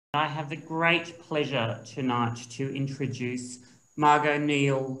I have the great pleasure tonight to introduce Margo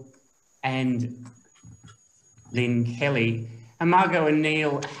Neale and Lynne Kelly. And Margo and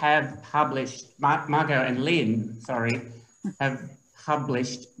Neale have published, Margo and Lynne, sorry, have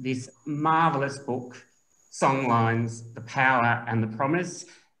published this marvellous book, Songlines, The Power and the Promise.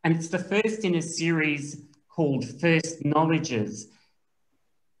 And it's the first in a series called First Knowledges.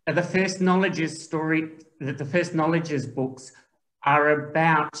 The First Knowledges books are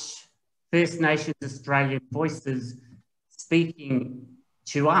about First Nations Australian voices speaking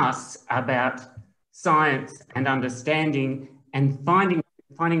to us about science and understanding, and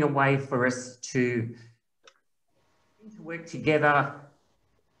finding a way for us to work together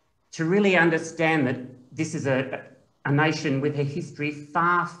to really understand that this is a nation with a history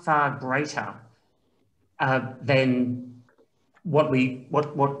far, far greater than what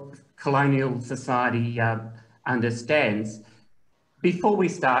colonial society understands. Before we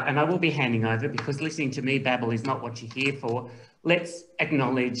start, and I will be handing over because listening to me babble is not what you're here for, let's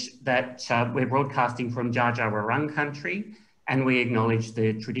acknowledge that we're broadcasting from Dja Dja Wurrung country, and we acknowledge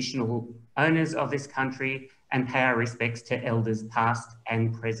the traditional owners of this country and pay our respects to elders past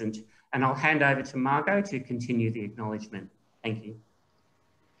and present. And I'll hand over to Margo to continue the acknowledgement. Thank you.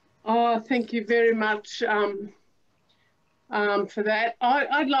 Oh, thank you very much for that.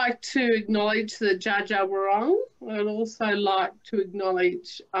 I'd like to acknowledge the Dja Dja Wurrung. I'd also like to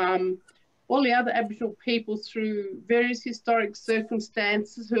acknowledge all the other Aboriginal people through various historic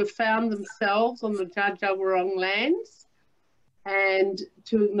circumstances who have found themselves on the Dja Dja Wurrung lands, and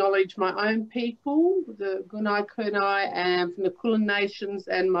to acknowledge my own people, the Gunai Kurnai and from the Kulin Nations,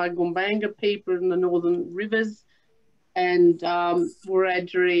 and my Gumbaynggirr people in the Northern Rivers, and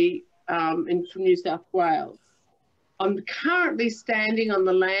Wiradjuri from New South Wales. I'm currently standing on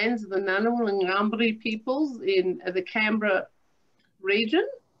the lands of the Ngunnawal and Ngambri peoples in the Canberra region,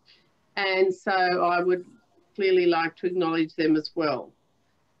 and so I would clearly like to acknowledge them as well.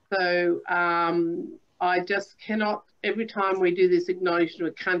 So I just cannot, every time we do this acknowledgement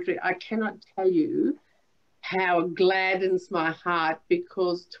of a country, I cannot tell you how it gladdens my heart,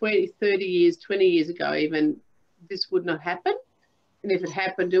 because 20 years ago even, this would not happen. And if it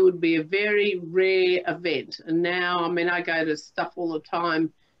happened, it would be a very rare event. And now, I mean, I go to stuff all the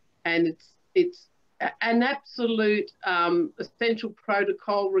time, and it's an absolute essential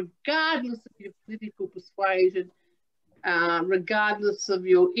protocol, regardless of your political persuasion, regardless of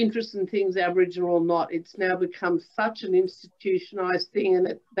your interest in things Aboriginal or not. It's now become such an institutionalised thing,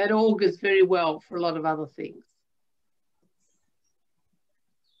 and that augurs very well for a lot of other things.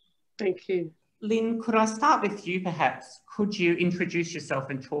 Thank you. Lynne, could I start with you perhaps? Could you introduce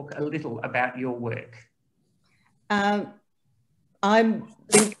yourself and talk a little about your work? I'm Lynne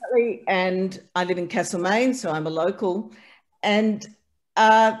Kelly and I live in Castlemaine, so I'm a local. And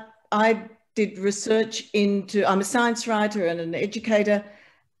I did research into, I'm a science writer and an educator,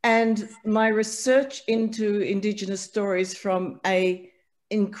 and my research into Indigenous stories from an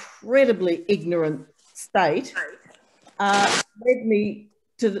incredibly ignorant state led me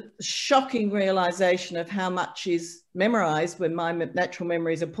to the shocking realisation of how much is memorised when my natural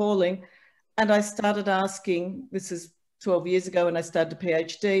memory is appalling. And I started asking, this is 12 years ago when I started a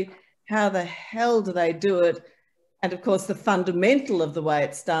PhD, how the hell do they do it? And of course, the fundamental of the way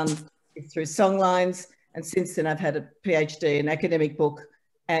it's done is through Songlines. And since then, I've had a PhD, an academic book,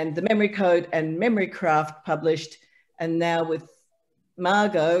 and the Memory Code and Memory Craft published. And now with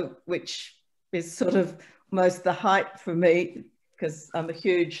Margo, which is sort of almost the height for me, because I'm a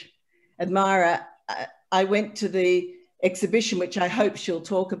huge admirer. I went to the exhibition, which I hope she'll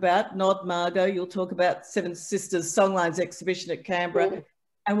talk about. Nod, Margo, you'll talk about Seven Sisters Songlines exhibition at Canberra,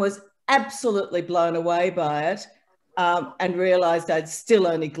 and was absolutely blown away by it, and realised I'd still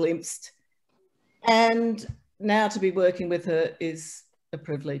only glimpsed. And now to be working with her is a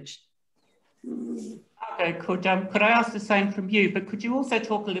privilege. Okay, could I ask the same from you, but could you also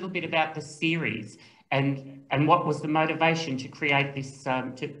talk a little bit about the series and what was the motivation to create this,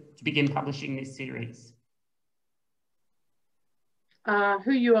 to begin publishing this series?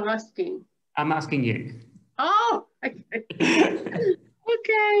 Who you are asking? I'm asking you. Oh, okay.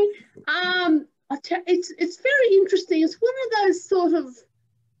 Okay. It's very interesting. It's one of those sort of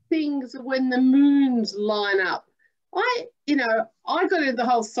things when the moons line up. I got into the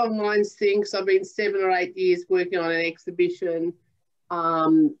whole Songlines thing because I've been 7 or 8 years working on an exhibition,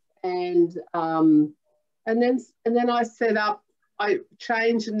 and then I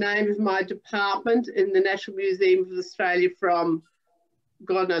changed the name of my department in the National Museum of Australia from,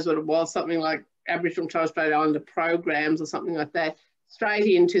 God knows what it was, something like Aboriginal and Torres Strait Islander programs or something like that, straight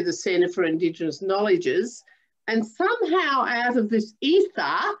into the Centre for Indigenous Knowledges. And somehow out of this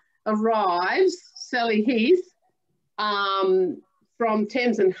ether, arrives Sally Heath from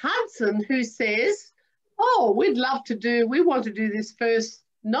Thames and Hudson, who says, oh, we want to do this first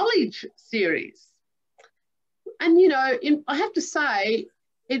knowledge series. And, you know, I have to say,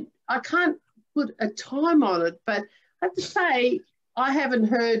 I can't put a time on it, but I have to say, I haven't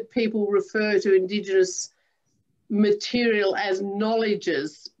heard people refer to Indigenous material as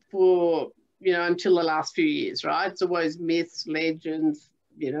knowledges for, you know, until the last few years, right? It's always myths, legends,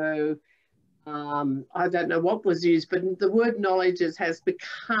 you know, I don't know what was used, but the word knowledges has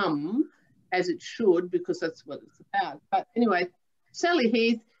become, as it should, because that's what it's about. But anyway, Sally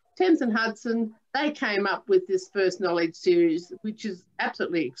Heath, Thames and Hudson, they came up with this first knowledge series, which is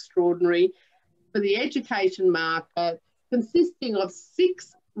absolutely extraordinary for the education market, consisting of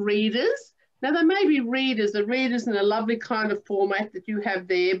 6 readers. Now, they may be readers in a lovely kind of format that you have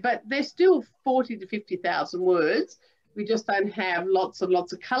there, but they're still 40 to 50,000 words. We just don't have lots and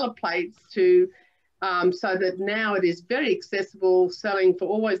lots of colour plates to, so that now it is very accessible, selling for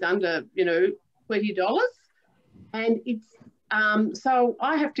always under, you know, $20. And it's, so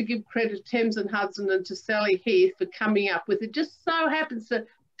I have to give credit to Thames and Hudson and to Sally Heath for coming up with it. Just so happens to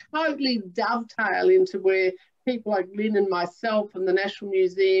totally dovetail into where people like Lynne and myself and the National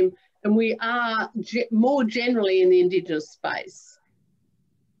Museum, and we are more generally in the Indigenous space.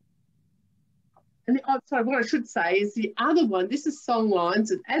 And sorry, what I should say is the other one, this is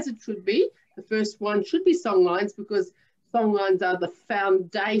Songlines, and as it should be, the first one should be Songlines, because Songlines are the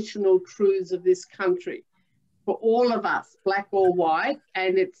foundational truths of this country for all of us, black or white,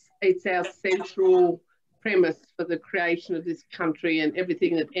 and it's our central premise for the creation of this country and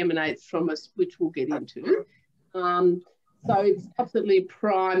everything that emanates from us, which we'll get into. So it's absolutely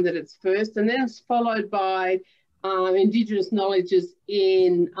prime that it's first, and then it's followed by Indigenous knowledges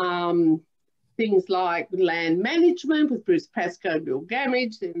in things like land management with Bruce Pascoe and Bill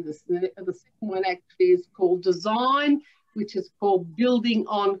Gamage. And the second one actually is called design, which is called building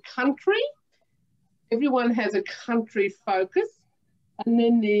on country. Everyone has a country focus. And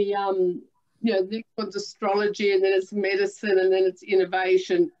then the, you know, the next one's astrology, and then it's medicine, and then it's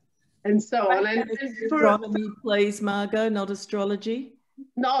innovation, and so on. And astronomy, please, Margo, not astrology.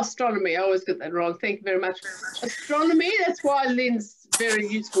 No, astronomy. I always get that wrong. Thank you very much. Astronomy, that's why Lynne's very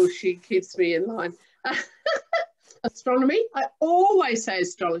useful. She keeps me in line. Astronomy, I always say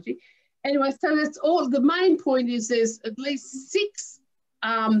astrology. Anyway, so that's all. The main point is there's at least 6,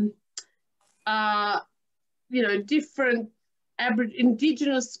 you know, different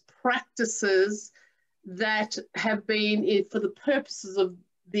Indigenous practices that have been, for the purposes of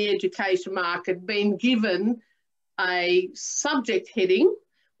the education market, been given a subject heading,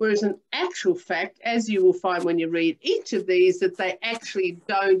 whereas in actual fact, as you will find when you read each of these, that they actually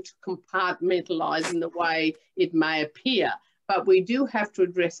don't compartmentalise in the way it may appear. But we do have to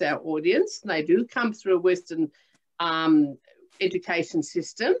address our audience. They do come through a Western education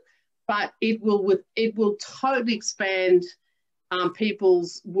system, but it will totally expand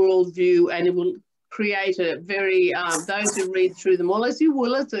people's worldview, and it will create a very, those who read through them all, as you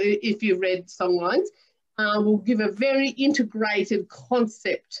will, if you've read Songlines, will give a very integrated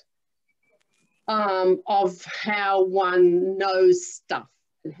concept of how one knows stuff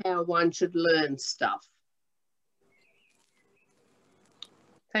and how one should learn stuff.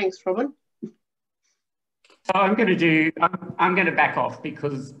 Thanks, Robin. So I'm going to back off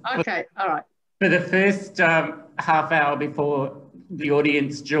because okay, all right. For the first half hour before the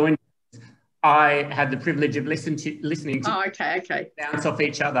audience joined, I had the privilege of listening to bounce off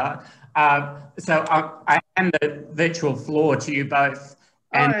each other. So I am the virtual floor to you both,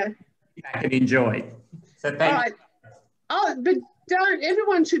 and you can enjoy. So thank you. Oh, but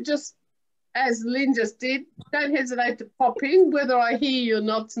everyone should just, as Lynne just did, don't hesitate to pop in. Whether I hear you or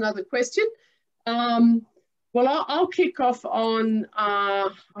not is another question. Well, I'll kick off on,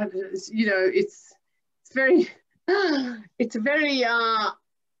 you know, it's a very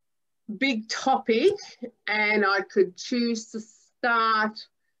big topic, and I could choose to start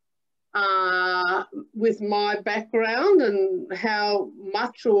with my background and how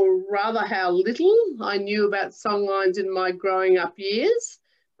much, or rather how little, I knew about Songlines in my growing up years.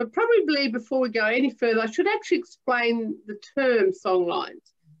 But probably before we go any further, I should actually explain the term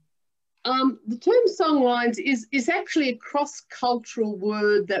Songlines. The term Songlines is actually a cross-cultural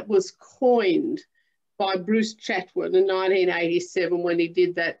word that was coined by Bruce Chatwin in 1987 when he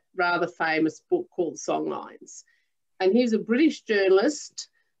did that rather famous book called Songlines. And he's a British journalist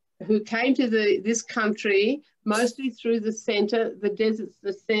who came to this country mostly through the centre, the deserts,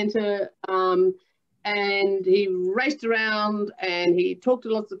 the centre, and he raced around and he talked to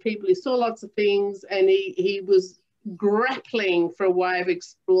lots of people, he saw lots of things, and he was grappling for a way of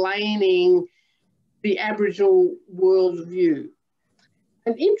explaining the Aboriginal worldview.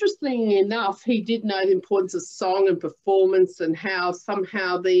 And interestingly enough, he did know the importance of song and performance and how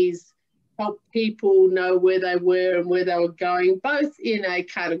somehow these helped people know where they were and where they were going, both in a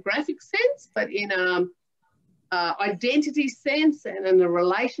cartographic sense, but in a identity sense and in a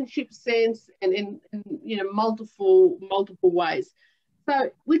relationship sense, and in you know, multiple ways.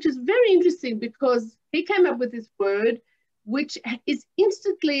 So, which is very interesting because he came up with this word which is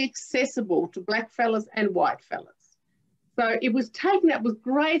instantly accessible to blackfellas and whitefellas. So it was taken up with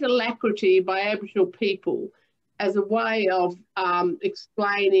great alacrity by Aboriginal people as a way of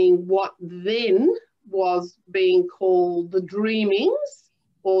explaining what then was being called the dreamings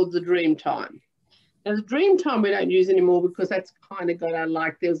or the dream time. Now, the dream time we don't use anymore because that's kind of got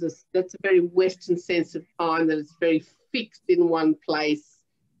like, that's a very Western sense of time, that it's very fixed in one place,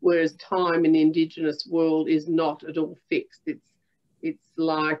 whereas time in the Indigenous world is not at all fixed. It's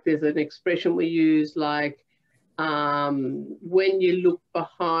like, there's an expression we use like, when you look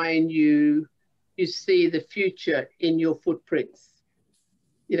behind you, you see the future in your footprints.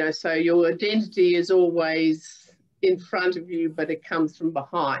 You know, so your identity is always in front of you, but it comes from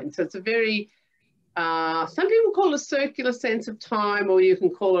behind. So it's a very, some people call it a circular sense of time, or you can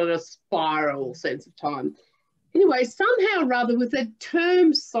call it a spiral sense of time. Anyway, somehow or other, with the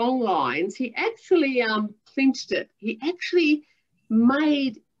term songlines, he actually clinched it. He actually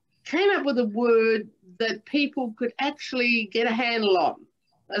came up with a word that people could actually get a handle on.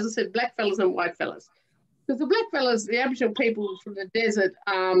 As I said, blackfellas and whitefellas. Because the blackfellas, the Aboriginal people from the desert,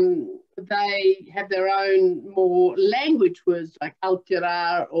 they have their own more language words like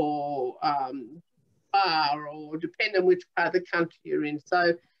alkira or bar, or depending on which part of the country you're in.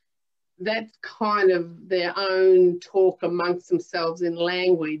 So that's kind of their own talk amongst themselves in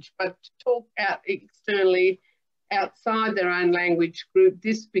language. But to talk out externally, outside their own language group,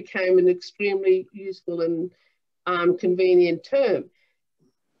 this became an extremely useful and convenient term.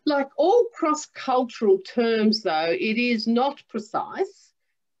 Like all cross-cultural terms, though, it is not precise,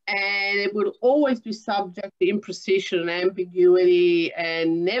 and it will always be subject to imprecision and ambiguity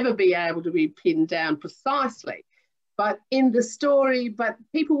and never be able to be pinned down precisely. But in the story, but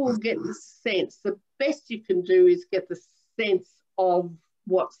people will get the sense. The best you can do is get the sense of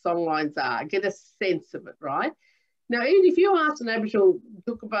what songlines are, get a sense of it, right? Now, even if you ask an Aboriginal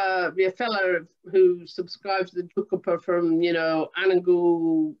Jukupa, a fellow who subscribes to the Jukupa from, you know,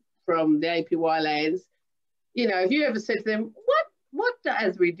 Anangu, from the APY lands, you know, if you ever said to them, what,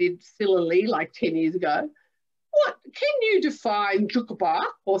 as we did similarly like 10 years ago, what, can you define Jukupa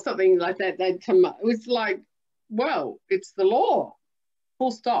or something like that? They'd come up. It was like, well, it's the law,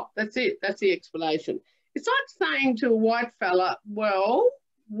 full stop. That's it. That's the explanation. It's like saying to a white fella, well,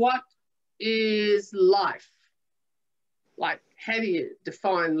 what is life? Like, how do you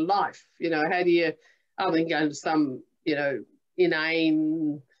define life? You know, how do you, other than going to some, you know,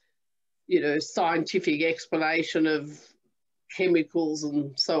 inane, you know, scientific explanation of chemicals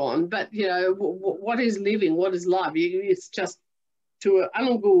and so on. But, you know, what is living? What is life? It's just, to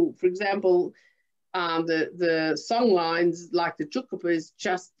Anangu, for example, the songlines, like the Jukupa, is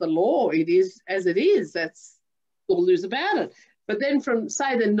just the law. It is as it is. That's all there's about it. But then from,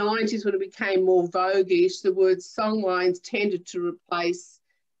 say, the 90s, when it became more voguish, the word songlines tended to replace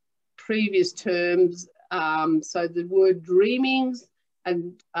previous terms. So the word dreamings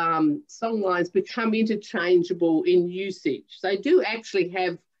and songlines become interchangeable in usage. They do actually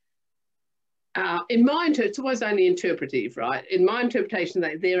have, in my interpretation, it's always only interpretive, right? In my interpretation,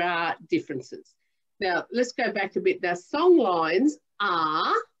 there are differences. Now, let's go back a bit. Now, songlines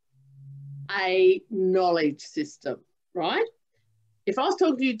are a knowledge system, right? If I was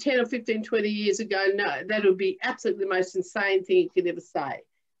talking to you 10 or 15, 20 years ago, no, that would be absolutely the most insane thing you could ever say,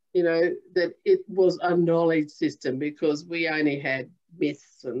 you know, that it was a knowledge system, because we only had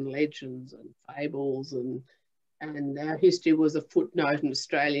myths and legends and fables, and our history was a footnote in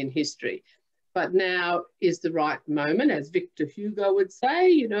Australian history. But now is the right moment, as Victor Hugo would say,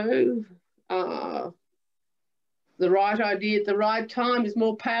 you know, the right idea at the right time is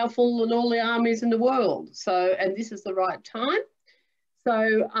more powerful than all the armies in the world. So, and this is the right time.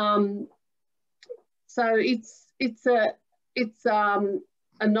 So, so it's a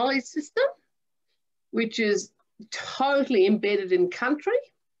knowledge system which is totally embedded in country.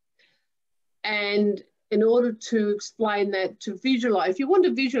 And in order to explain that, to visualize, if you want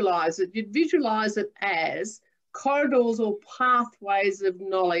to visualize it, you'd visualize it as corridors or pathways of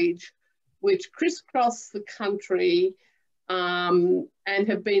knowledge which crisscross the country and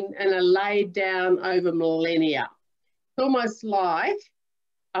have been and are laid down over millennia. It's almost like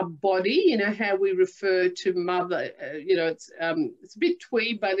a body, you know, how we refer to mother, you know, it's a bit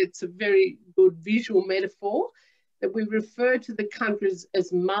twee, but it's a very good visual metaphor, that we refer to the country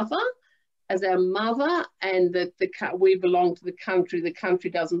as mother, as our mother, and that we belong to the country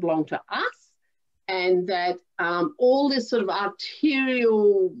doesn't belong to us, and that all this sort of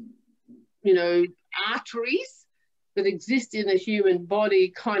arterial, you know, arteries that exist in a human body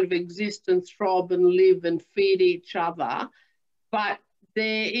kind of exist and throb and live and feed each other, but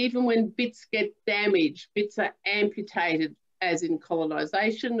even when bits get damaged, bits are amputated, as in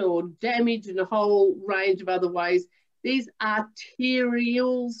colonisation, or damaged in a whole range of other ways, these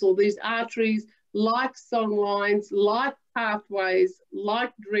arterioles or these arteries, like songlines, like pathways,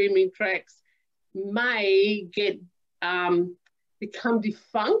 like dreaming tracks, may become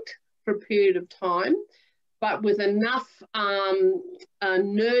defunct for a period of time, but with enough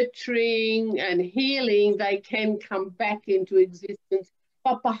nurturing and healing, they can come back into existence,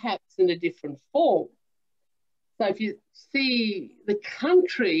 but perhaps in a different form. So if you see the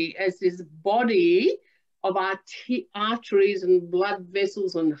country as this body of arteries and blood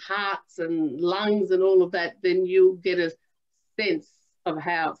vessels and hearts and lungs and all of that, then you'll get a sense of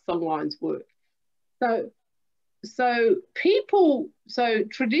how songlines work. So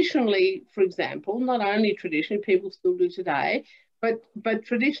traditionally, for example, not only traditionally, people still do today, but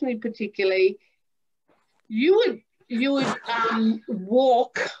traditionally particularly, you would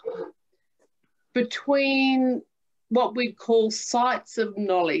walk between what we call sites of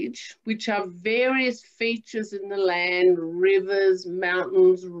knowledge, which are various features in the land, rivers,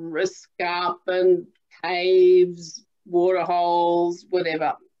 mountains, escarpment, caves, waterholes,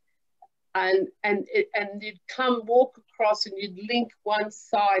 whatever. And you'd walk across and you'd link one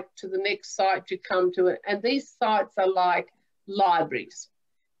site to the next site you come to it. And these sites are like libraries.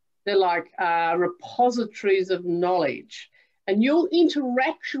 They're like repositories of knowledge. And your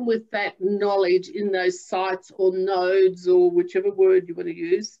interaction with that knowledge in those sites or nodes, or whichever word you want to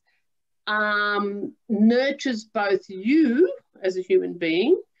use, nurtures both you as a human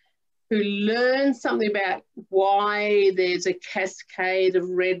being, who learn something about why there's a cascade of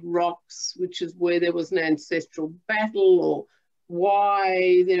red rocks, which is where there was an ancestral battle, or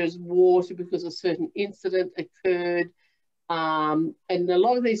why there is water because a certain incident occurred. And a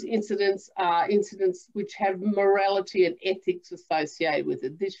lot of these incidents are incidents which have morality and ethics associated with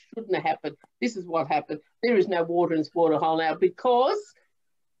it. This shouldn't have happened. This is what happened. There is no water in this waterhole now because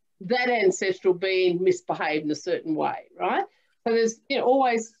that ancestral being misbehaved in a certain way, right? So there's, you know,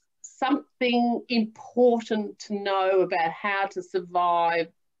 always something important to know about how to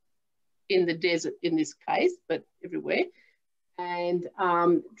survive in the desert in this case, but everywhere. And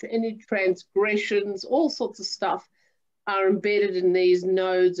any transgressions, all sorts of stuff are embedded in these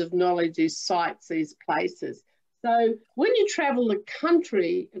nodes of knowledge, these sites, these places. So when you travel the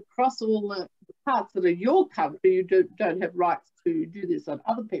country across all the parts that are your country, you don't have rights to do this on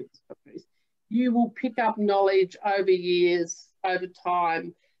other people's countries, you will pick up knowledge over years, over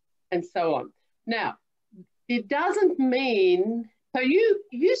time, and so on. Now, it doesn't mean, so you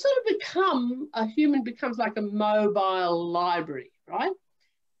sort of become, a human becomes like a mobile library, right?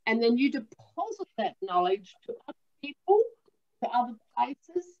 And then you deposit that knowledge to other people, to other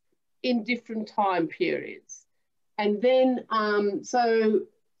places in different time periods. And then, so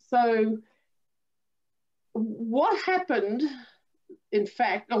what happened, in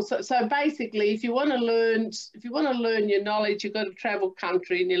fact, so basically, if you want to learn your knowledge, you've got to travel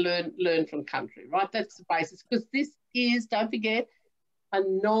country and you learn from country, right? That's the basis, because this is, don't forget, a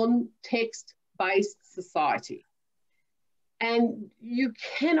non-text based society. And you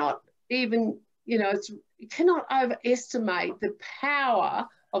cannot even, you know, you cannot overestimate the power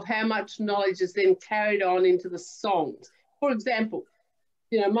of how much knowledge is then carried on into the songs. For example,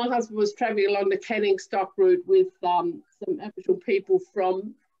 you know, my husband was travelling along the Canning Stock route with some Aboriginal people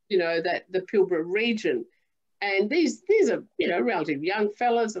from, you know, the Pilbara region. And these are, you know, relatively young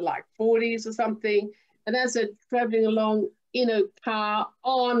fellas, are like 40s or something. And as they're travelling along in a car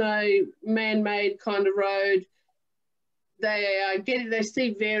on a man-made kind of road, they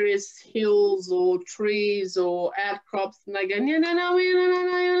see various hills or trees or outcrops, and they go, no, and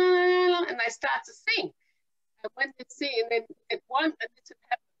they start to sing. And when they sing, and then at one, and this had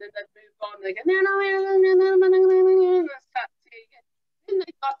happened, then they move on, and they go, and they start singing again. Then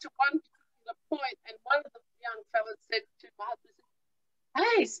they got to one particular point, and one of the young fellas said to my husband,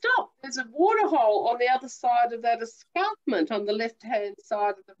 hey, stop, there's a water hole on the other side of that escarpment on the left-hand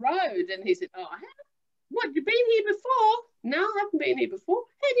side of the road. And he said, oh, what, you've been here before? No, I haven't been here before.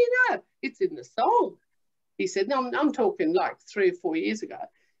 How do you know? It's in the song. He said, no, I'm talking like 3 or 4 years ago.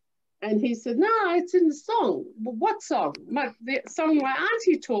 And he said, no, it's in the song. Well, what song? The song my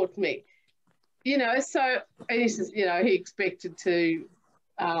auntie taught me. You know, so, and he says, you know, he expected to,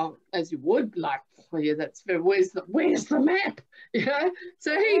 as you would, like, well, yeah, that's very, where's the map? You know,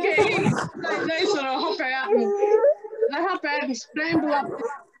 so they sort of hop out and scramble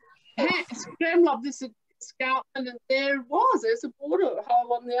up this escarpment, and there it was. There's a border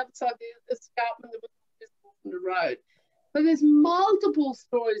hole on the other side of the escarpment that was visible from the road. So there's multiple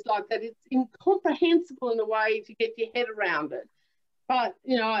stories like that. It's incomprehensible in a way to get your head around it. But,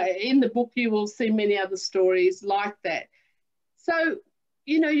 you know, in the book, you will see many other stories like that. So,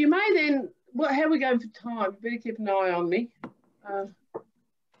 you know, you may then, well, how are we going for time? You better keep an eye on me.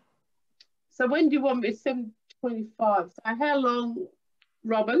 So when do you want me? 7:25. So how long,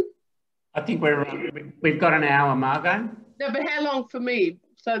 Robin? I think we've got an hour, Margo. No, but how long for me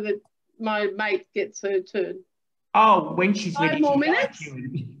so that my mate gets her turn? Oh, when she's ready. 5 more minutes?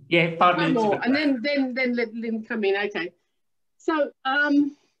 Yeah, 5 minutes. More. And then let Lynne come in. Okay. So,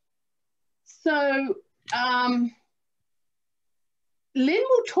 Lynne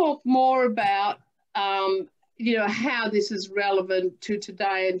will talk more about, you know, how this is relevant to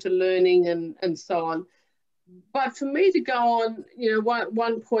today and to learning and so on. But for me to go on, you know,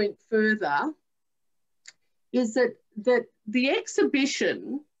 one point further is that the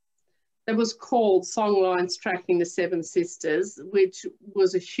exhibition that was called Songlines Tracking the Seven Sisters, which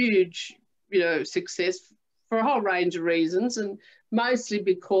was a huge, you know, success for a whole range of reasons, and mostly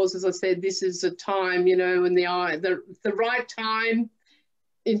because, as I said, this is a time, you know, in the right time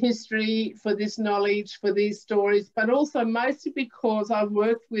in history for this knowledge, for these stories, but also mostly because I've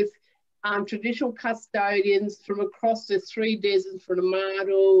worked with traditional custodians from across the 3 deserts, from the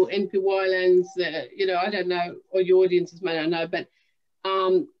Mardo, NPY lands, you know, I don't know, or your audiences may not know, but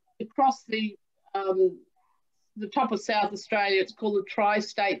across the top of South Australia, it's called the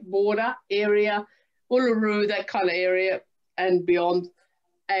Tri-State Border area, Uluru, that kind of area and beyond,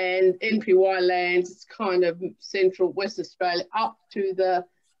 and NPY lands, it's kind of central West Australia up to the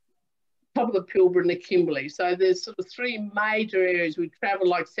top of the Pilbara and the Kimberley. So there's sort of 3 major areas. We travel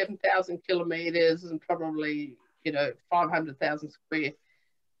like 7,000 kilometres and probably, you know, 500,000 square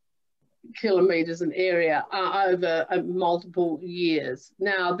kilometres an area over multiple years.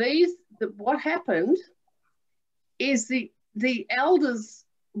 Now, what happened is the elders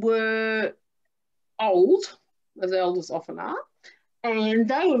were old, as elders often are, and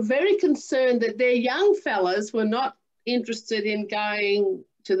they were very concerned that their young fellas were not interested in going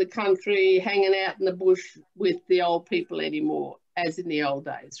to the country, hanging out in the bush with the old people anymore, as in the old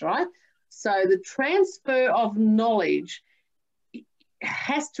days, right? So the transfer of knowledge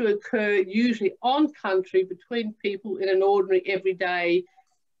has to occur usually on country between people in an ordinary everyday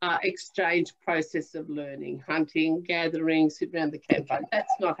exchange process of learning, hunting, gathering, sitting around the campfire.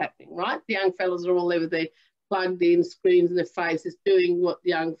 That's not happening, right? The young fellas are all there with their plugged in screens in their faces, doing what the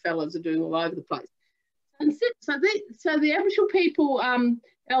young fellas are doing all over the place. And so the Aboriginal people,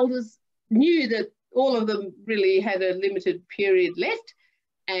 elders, knew that all of them really had a limited period left,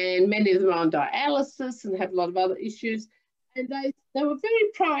 and many of them are on dialysis and have a lot of other issues. And they were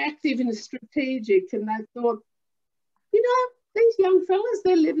very proactive and strategic, and they thought, you know, these young fellas,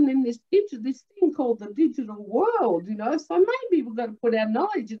 they're living in this thing called the digital world, you know, so maybe we've got to put our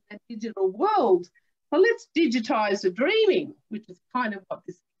knowledge in that digital world. Well, let's digitise the dreaming, which is kind of what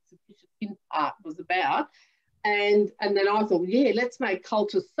this exhibition in part was about. And then I thought, yeah, let's make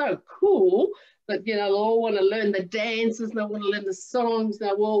culture so cool that, you know, they'll all want to learn the dances, they'll want to learn the songs,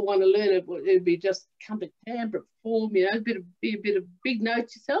 they'll all want to learn it. It'd be just come to Canberra form, you know, be a bit of big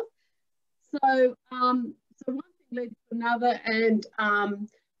note yourself. So one thing led to another, and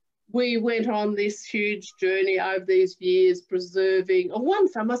we went on this huge journey over these years, preserving.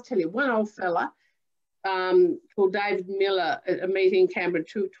 I must tell you, one old fella called David Miller at a meeting in Canberra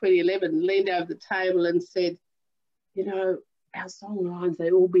 2011 leaned over the table and said, you know, our songlines,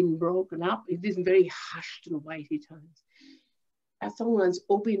 they've all been broken up. It isn't very hushed and weighty tones. Our songlines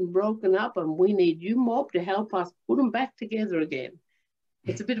all been broken up, and we need you mob to help us put them back together again.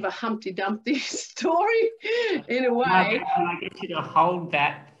 It's a bit of a Humpty Dumpty story in a way. Can I get you to hold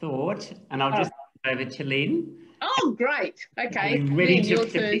that thought, and I'll just hand over to Lynne. Oh, great. Okay. We're ready to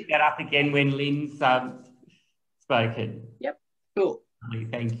pick that up again when Lynn's spoken. Yep. Cool.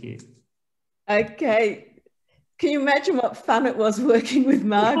 Thank you. Okay. Can you imagine what fun it was working with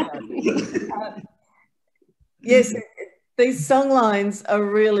Margo? Yes, these songlines are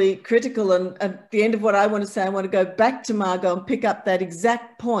really critical. And at the end of what I want to say, I want to go back to Margo and pick up that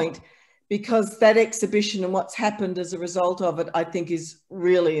exact point, because that exhibition and what's happened as a result of it, I think, is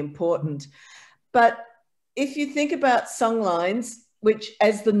really important. But if you think about songlines, which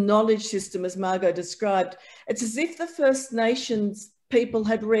as the knowledge system, as Margo described, it's as if the First Nations people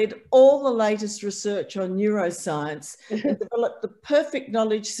had read all the latest research on neuroscience and developed the perfect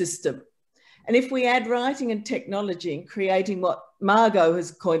knowledge system. And if we add writing and technology and creating what Margo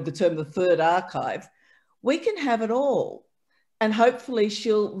has coined the term the third archive, we can have it all. And hopefully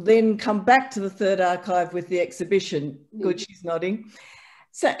she'll then come back to the third archive with the exhibition. Good, she's nodding.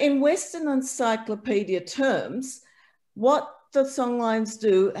 So in Western encyclopedia terms, what the Songlines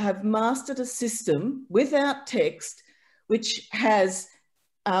do have mastered a system without text, which has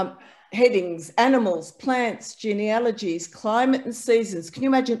headings, animals, plants, genealogies, climate and seasons. Can you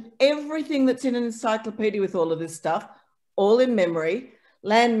imagine everything that's in an encyclopedia with all of this stuff, all in memory,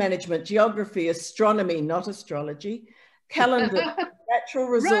 land management, geography, astronomy, not astrology, calendar, natural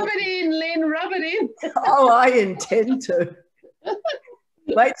resources. Rub it in, Lynne, rub it in. Oh, I intend to.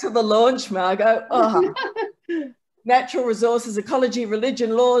 Wait till the launch, Margo. Oh. Natural resources, ecology,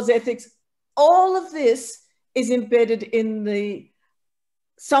 religion, laws, ethics, all of this is embedded in the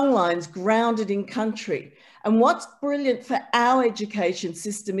Songlines, grounded in country. And what's brilliant for our education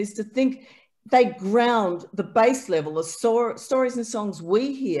system is to think they ground the base level. The stories and songs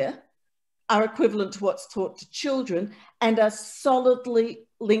we hear are equivalent to what's taught to children and are solidly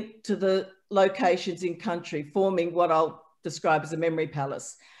linked to the locations in country, forming what I'll describe as a memory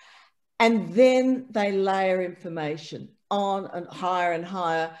palace. And then they layer information on and higher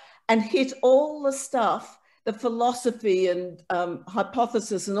and hit all the stuff, the philosophy and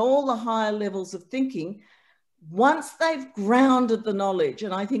hypothesis and all the higher levels of thinking once they've grounded the knowledge.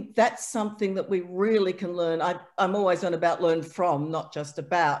 And I think that's something that we really can learn. I'm always on about learn from, not just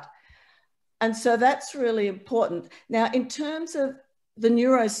about. And so that's really important. Now, in terms of the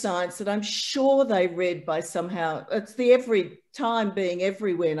neuroscience that I'm sure they read by somehow, it's the every time being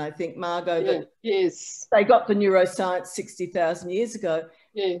everywhere, and I think, Margo, that yes, they got the neuroscience 60,000 years ago.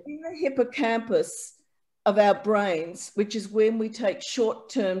 Yeah. In the hippocampus of our brains, which is when we take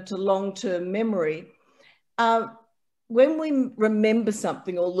short-term to long-term memory, when we remember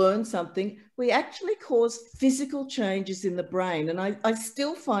something or learn something, we actually cause physical changes in the brain. And I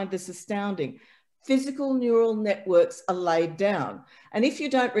still find this astounding. Physical neural networks are laid down. And if you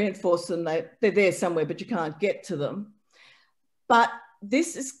don't reinforce them, they're there somewhere, but you can't get to them. But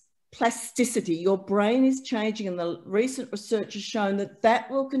this is plasticity. Your brain is changing, and the recent research has shown that that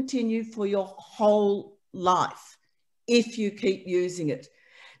will continue for your whole life if you keep using it.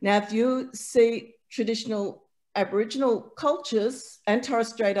 Now, if you see traditional Aboriginal cultures and Torres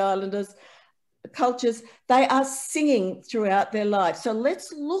Strait Islanders cultures, they are singing throughout their life. So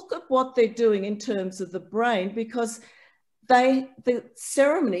let's look at what they're doing in terms of the brain, because the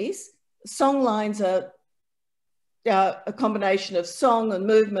ceremonies, songlines are a combination of song and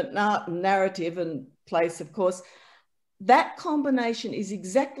movement and art and narrative and place, of course. That combination is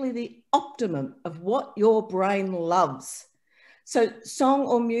exactly the optimum of what your brain loves. So song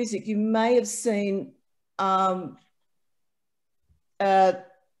or music, you may have seen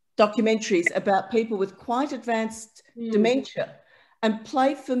documentaries about people with quite advanced dementia, and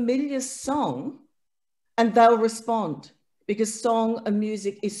play familiar song and they'll respond, because song and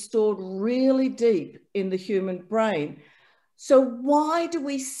music is stored really deep in the human brain. So why do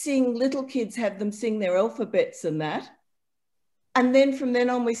we sing, little kids have them sing their alphabets and that? And then from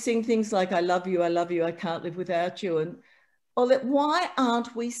then on we sing things like, I love you, I can't live without you. And all that. Why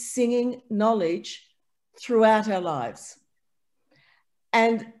aren't we singing knowledge throughout our lives?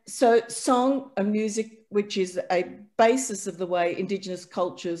 And so song and music, which is a basis of the way Indigenous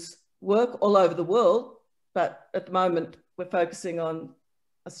cultures work all over the world, but at the moment we're focusing on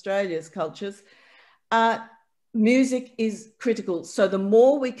Australia's cultures, music is critical. So the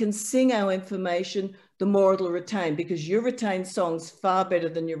more we can sing our information, the more it'll retain, because you retain songs far better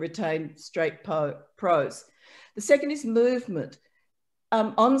than you retain straight prose. The second is movement.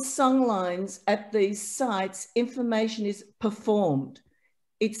 On songlines at these sites, information is performed.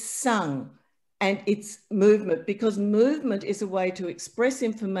 It's sung and it's movement, because movement is a way to express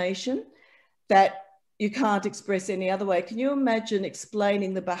information that you can't express any other way. Can you imagine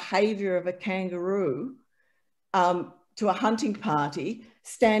explaining the behavior of a kangaroo to a hunting party,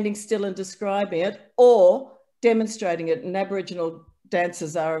 standing still and describing it, or demonstrating it? And Aboriginal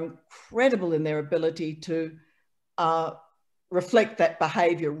dancers are incredible in their ability to reflect that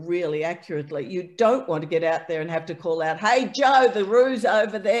behavior really accurately. You don't want to get out there and have to call out, hey, Joe, the roo's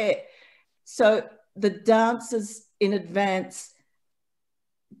over there. So the dancers in advance,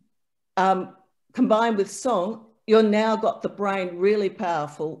 combined with song, you've now got the brain really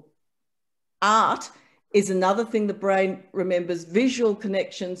powerful. Art is another thing the brain remembers visual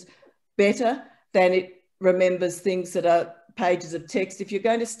connections better than it remembers things that are pages of text. If you're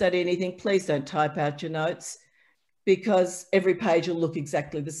going to study anything, please don't type out your notes, because every page will look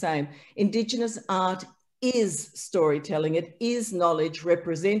exactly the same. Indigenous art is storytelling. It is knowledge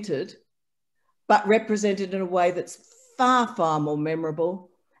represented, but represented in a way that's far, far more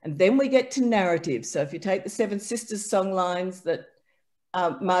memorable. And then we get to narrative. So if you take the Seven Sisters songlines that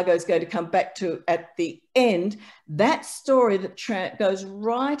Margo is going to come back to at the end, that story that goes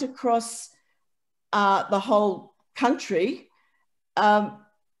right across the whole country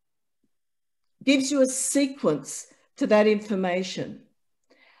gives you a sequence to that information.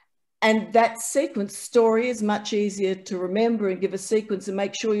 And that sequence story is much easier to remember and give a sequence and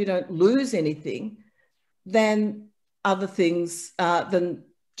make sure you don't lose anything than other things, than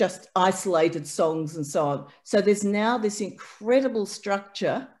just isolated songs and so on. So there's now this incredible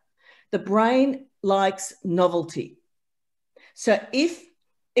structure. The brain likes novelty. So if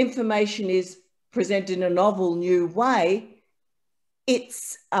information is presented in a novel, new way,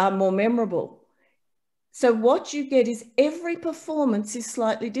 it's more memorable. So what you get is every performance is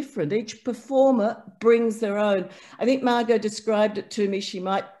slightly different. Each performer brings their own. I think Margo described it to me, she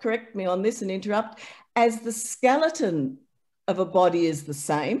might correct me on this and interrupt, as the skeleton of a body is the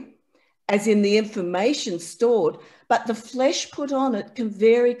same, as in the information stored, but the flesh put on it can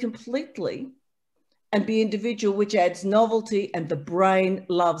vary completely and be individual, which adds novelty, and the brain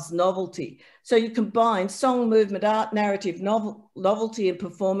loves novelty. So you combine song, movement, art, narrative, novelty and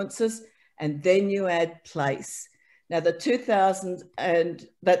performances, and then you add place. Now the 2000s, and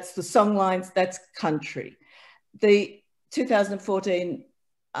that's the songlines, that's country. The 2014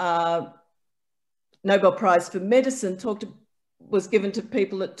 Nobel Prize for Medicine was given to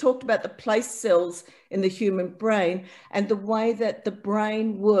people that talked about the place cells in the human brain and the way that the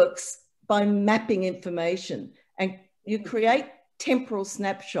brain works by mapping information, and you create temporal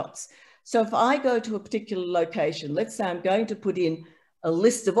snapshots. So if I go to a particular location, let's say I'm going to put in a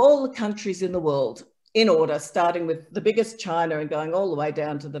list of all the countries in the world in order, starting with the biggest, China, and going all the way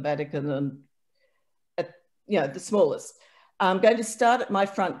down to the Vatican and, the smallest. I'm going to start at my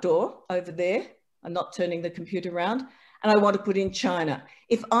front door over there. I'm not turning the computer around, and I want to put in China.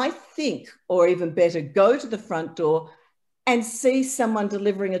 If I think, or even better, go to the front door and see someone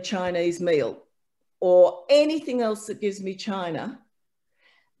delivering a Chinese meal or anything else that gives me China,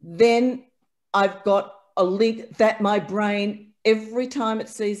 then I've got a link that my brain, every time it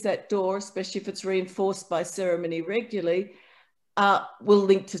sees that door, especially if it's reinforced by ceremony regularly, will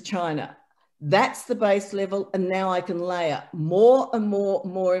link to China. That's the base level, and now I can layer more and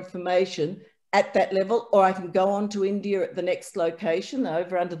more information at that level, or I can go on to India at the next location,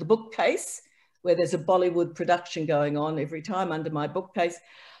 over under the bookcase, where there's a Bollywood production going on every time under my bookcase.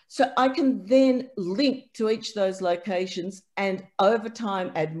 So I can then link to each of those locations and over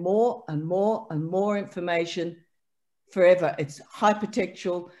time add more and more information forever. It's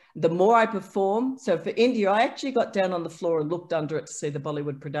hypertextual. The more I perform, so for India, I actually got down on the floor and looked under it to see the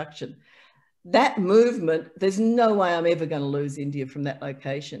Bollywood production. That movement, there's no way I'm ever going to lose India from that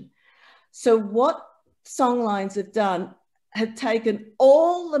location. So what Songlines have done, have taken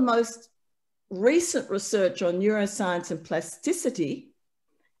all the most recent research on neuroscience and plasticity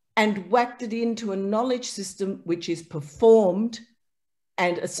and whacked it into a knowledge system which is performed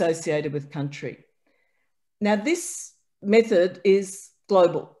and associated with country. Now, this method is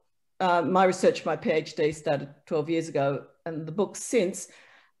global. My research, my PhD started 12 years ago, and the book since.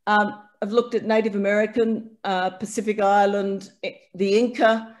 I've looked at Native American, Pacific Island, the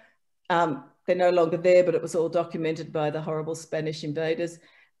Inca. They're no longer there, but it was all documented by the horrible Spanish invaders.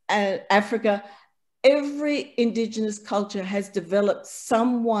 And Africa, every Indigenous culture has developed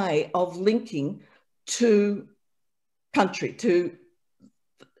some way of linking to country, to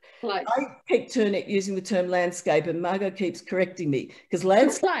place. I keep using the term landscape, and Margo keeps correcting me, because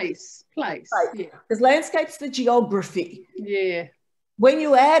landscape, place. Yeah. Because landscape's the geography. Yeah. When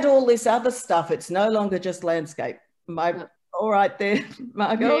you add all this other stuff, it's no longer just landscape. All right there,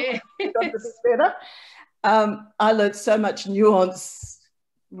 Margo? Yeah. Got a bit better. I learned so much nuance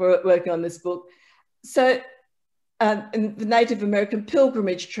working on this book. So and the Native American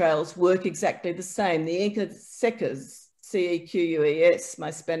pilgrimage trails work exactly the same. The Inca Secas, C-E-Q-U-E-S, my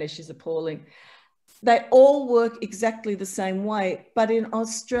Spanish is appalling. They all work exactly the same way. But in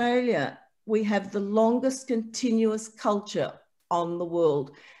Australia, we have the longest continuous culture in the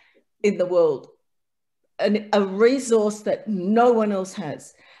world, and a resource that no one else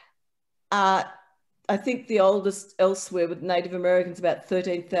has. I think the oldest elsewhere with Native Americans about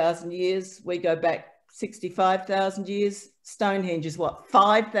 13,000 years. We go back 65,000 years. Stonehenge is what,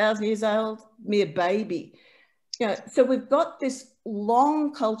 5,000 years old? Mere baby. So we've got this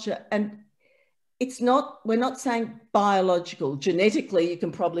long culture, and we're not saying biological. Genetically, you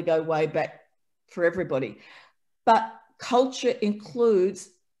can probably go way back for everybody. But culture includes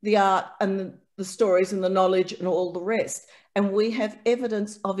the art and the stories and the knowledge and all the rest. And we have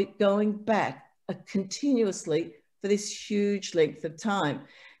evidence of it going back continuously for this huge length of time.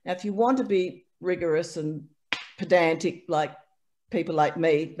 Now, if you want to be rigorous and pedantic, like people like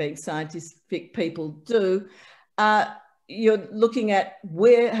me, being scientific people do, you're looking at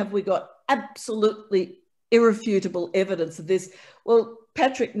where have we got absolutely irrefutable evidence of this. Well,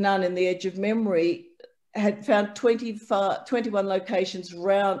 Patrick Nunn in The Edge of Memory had found 21 locations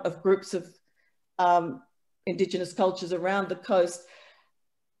around of groups of Indigenous cultures around the coast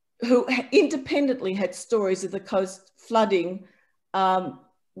who independently had stories of the coast flooding,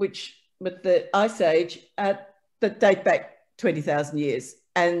 which with the Ice Age, that date back 20,000 years.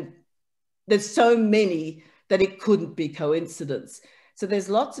 And there's so many that it couldn't be coincidence. So there's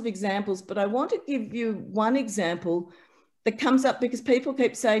lots of examples, but I want to give you one example that comes up because people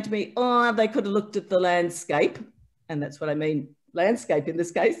keep saying to me, oh, they could have looked at the landscape, and that's what I mean, landscape in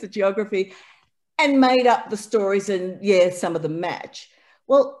this case, the geography, and made up the stories, and yeah, some of them match.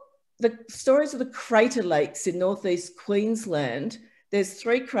 Well, the stories of the crater lakes in northeast Queensland, there's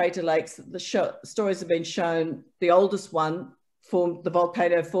 3 crater lakes that the stories have been shown. The oldest one, the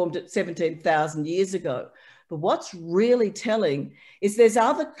volcano formed at 17,000 years ago. But what's really telling is there's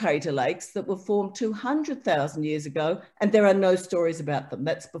other crater lakes that were formed 200,000 years ago, and there are no stories about them.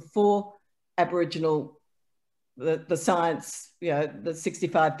 That's before Aboriginal, the science, you know, the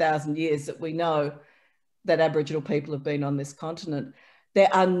 65,000 years that we know that Aboriginal people have been on this continent.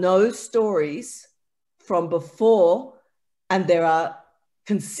 There are no stories from before, and there are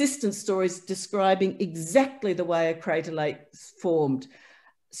consistent stories describing exactly the way a crater lake formed.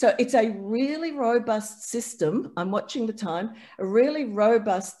 So it's a really robust system. I'm watching the time, a really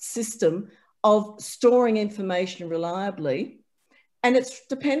robust system of storing information reliably. And it's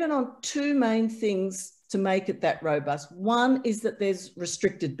dependent on 2 main things to make it that robust. One is that there's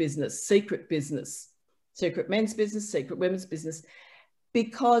restricted business, secret men's business, secret women's business.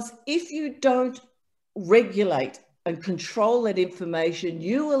 Because if you don't regulate and control that information,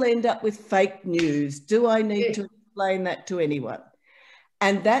 you will end up with fake news. Do I need to explain that to anyone?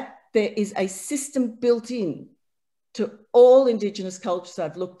 And that there is a system built in to all Indigenous cultures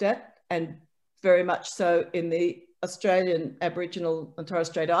I've looked at, and very much so in the Australian Aboriginal and Torres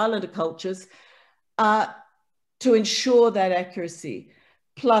Strait Islander cultures, to ensure that accuracy.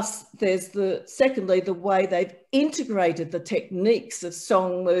 Plus, there's secondly, the way they've integrated the techniques of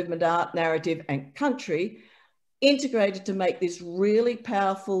song, movement, art, narrative, and country, integrated to make this really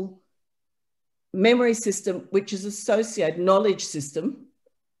powerful memory system, which is associated, knowledge system,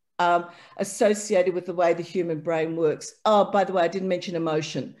 associated with the way the human brain works. Oh, by the way, I didn't mention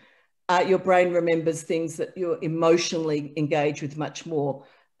emotion. Your brain remembers things that you're emotionally engaged with much more,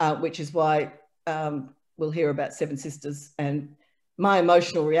 which is why we'll hear about Seven Sisters, and my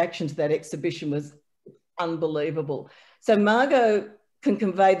emotional reaction to that exhibition was unbelievable. So Margo can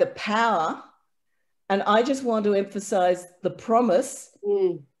convey the power, and I just want to emphasize the promise.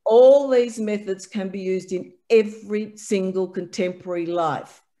 All these methods can be used in every single contemporary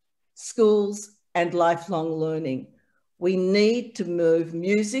life, schools and lifelong learning. We need to move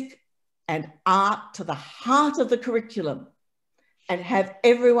music and art to the heart of the curriculum and have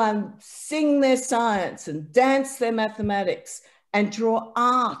everyone sing their science and dance their mathematics and draw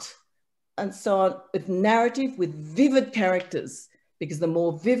art and so on, with narrative, with vivid characters, because the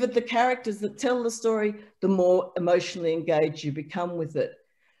more vivid the characters that tell the story, the more emotionally engaged you become with it.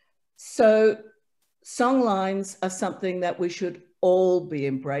 So songlines are something that we should all be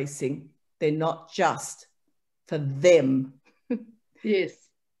embracing. They're not just for them. Yes.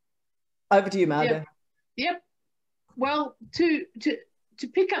 Over to you, Margo. Yep. Well, to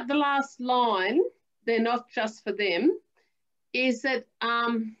pick up the last line, they're not just for them, is that,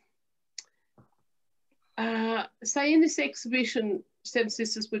 say in this exhibition, Seven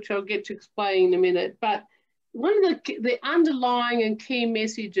Sisters, which I'll get to explain in a minute, but one of the underlying and key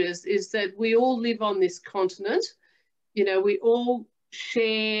messages is that we all live on this continent. You know, we all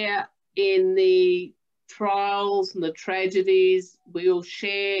share in the trials and the tragedies. We all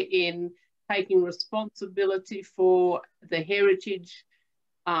share in taking responsibility for the heritage,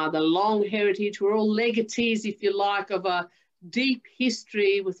 the long heritage. We're all legatees, if you like, of a deep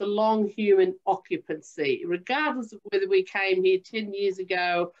history with a long human occupancy, regardless of whether we came here 10 years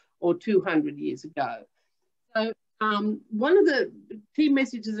ago or 200 years ago. So one of the key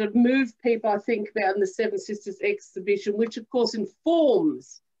messages that have moved people, I think, about in the Seven Sisters exhibition, which of course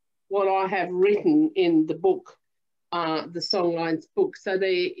informs what I have written in the book, the Songlines book, so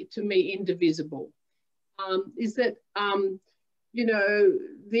they're, to me, indivisible, is that, you know,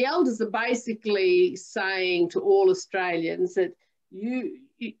 the elders are basically saying to all Australians that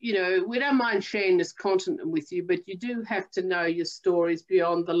you know, we don't mind sharing this continent with you, but you do have to know your stories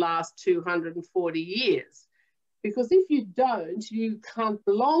beyond the last 240 years. Because if you don't, you can't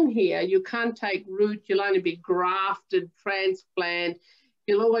belong here, you can't take root, you'll only be grafted, transplant,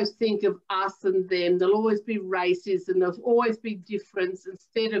 you'll always think of us and them, there'll always be racism, there'll always be difference.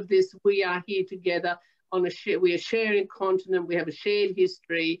 Instead of this, we are here together on we are sharing continent, we have a shared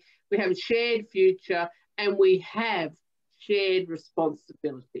history, we have a shared future, and we have shared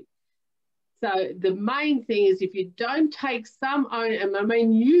responsibility. So the main thing is, if you don't take some own, and I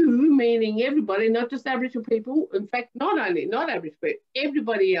mean you, meaning everybody, not just Aboriginal people, in fact, not Aboriginal people,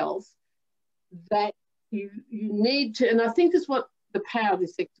 everybody else, that you need to, and I think that's what the power of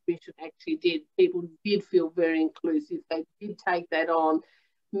this exhibition actually did. People did feel very inclusive. They did take that on.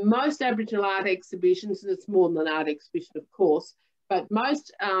 Most Aboriginal art exhibitions, and it's more than an art exhibition, of course, but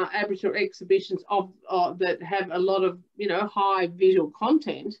most Aboriginal exhibitions that have a lot of, you know, high visual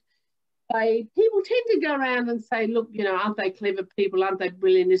content, people tend to go around and say, look, you know, aren't they clever people? Aren't they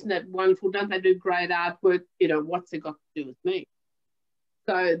brilliant? Isn't that wonderful? Don't they do great artwork? You know, what's it got to do with me?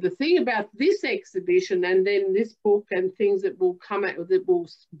 So the thing about this exhibition, and then this book and things that will come out, that will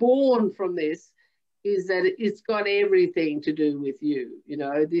spawn from this, is that it's got everything to do with you. You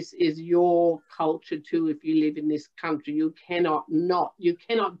know, this is your culture too. If you live in this country, you cannot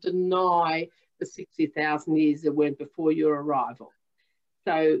deny the 60,000 years that went before your arrival.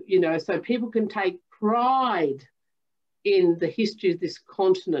 So, you know, so people can take pride in the history of this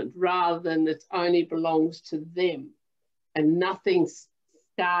continent rather than it only belongs to them. And nothing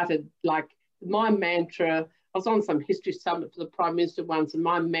started, like my mantra, I was on some history summit for the Prime Minister once, and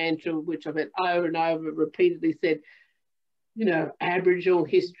my mantra, which I've had over and over repeatedly, said, you know, Aboriginal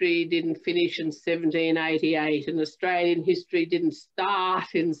history didn't finish in 1788 and Australian history didn't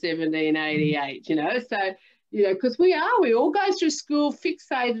start in 1788, you know. So, you know, because we all go through school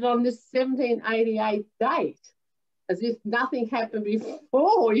fixated on this 1788 date as if nothing happened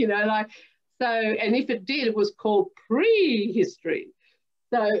before, you know, like, so, and if it did, it was called prehistory.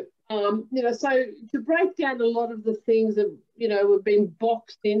 So, you know, so to break down a lot of the things that, you know, we've been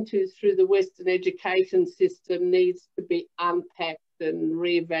boxed into through the Western education system needs to be unpacked and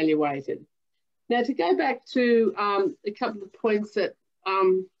reevaluated. Now, to go back to a couple of points that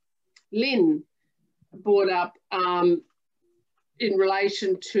Lynne brought up in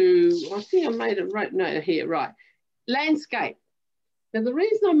relation to, I think I made a right note here, right? Landscape. Now, the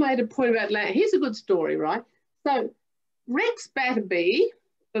reason I made a point about land, here's a good story, right? So Rex Batterby,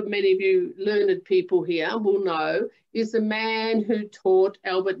 for many of you learned people here will know, is the man who taught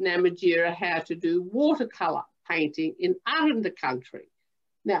Albert Namatjira how to do watercolour painting in Aranda country.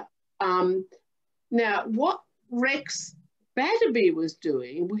 Now, what Rex Batterby was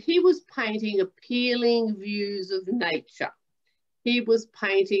doing, he was painting appealing views of nature. He was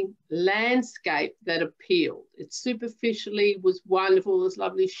painting landscape that appealed. It superficially was wonderful. There's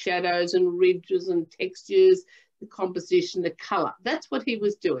lovely shadows and ridges and textures, the composition, the colour. That's what he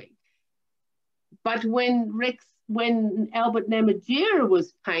was doing. But when Albert Namatjira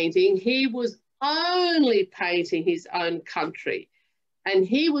was painting, he was only painting his own country. And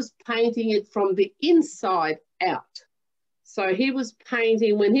he was painting it from the inside out. So he was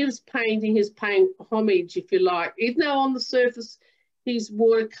painting, when he was painting, he was paying homage, if you like, even though on the surface his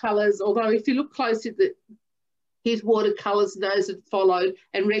watercolours, although if you look closely at his watercolours, those that followed,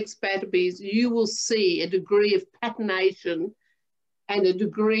 and Rex Batterby's, you will see a degree of patination and a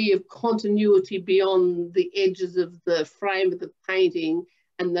degree of continuity beyond the edges of the frame of the painting,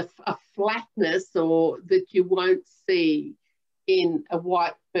 and a flatness or that you won't see in a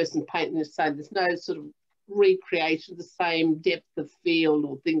white person painting the same. There's no sort of recreation of the same depth of field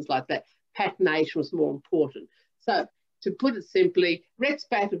or things like that. Patination was more important. So to put it simply, Rex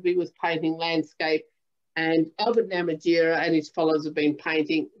Batterby was painting landscape, and Albert Namatjira and his followers have been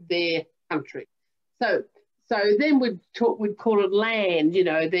painting their country. So then we'd call it land, you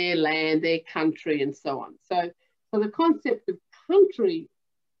know, their land, their country, and so on. So the concept of country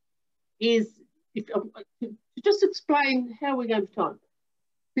is, to just explain how we're going for time.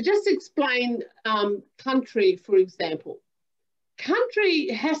 To just explain country, for example, country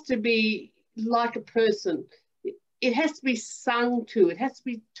has to be like a person. It has to be sung to. It has to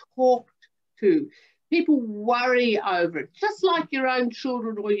be talked to. People worry over it, just like your own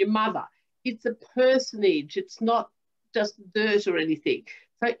children or your mother. It's a personage. It's not just dirt or anything.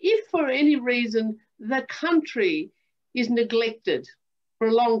 So if for any reason the country is neglected for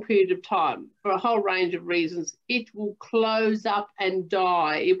a long period of time, for a whole range of reasons, it will close up and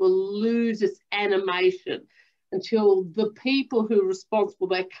die. It will lose its animation until the people who are responsible,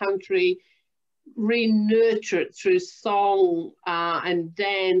 their country, re-nurture it through song and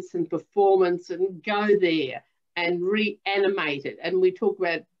dance and performance and go there and reanimate it. And we talk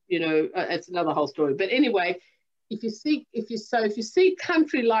about, you know, it's another whole story. But anyway, if you see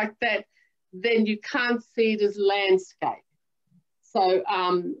country like that, then you can't see it as landscape. So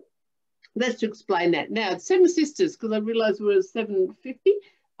that's to explain that. Now, Seven Sisters, because I realised we're at 7:50.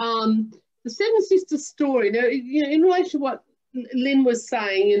 The Seven Sisters story. Now, you know, in relation to what Lynne was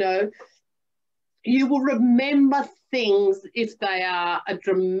saying, you know, you will remember things if they are a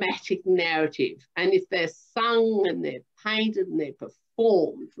dramatic narrative, and if they're sung and they're painted and they're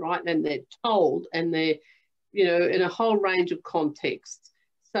performed, right, and they're told and they're, you know, in a whole range of contexts.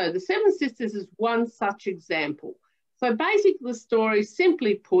 So the Seven Sisters is one such example. So basically the story,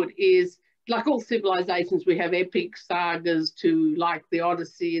 simply put, is like all civilizations, we have epic sagas to like the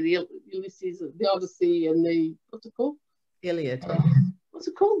Odyssey, the Ulysses, the Odyssey and the, what's it called? Iliad. What's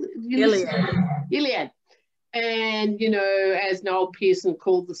it called? Iliad. And, you know, as Noel Pearson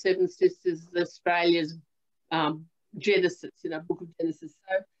called the Seven Sisters, Australia's Genesis, you know, Book of Genesis.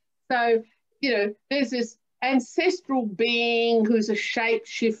 So, you know, there's this ancestral being who's a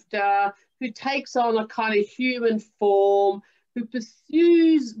shapeshifter, who takes on a kind of human form, who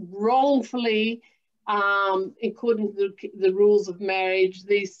pursues wrongfully, according to the rules of marriage,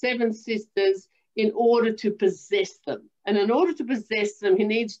 these seven sisters in order to possess them. And in order to possess them, he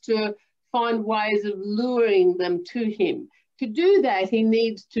needs to find ways of luring them to him. To do that, he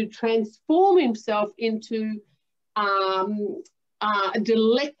needs to transform himself into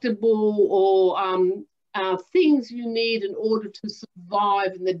delectable or things you need in order to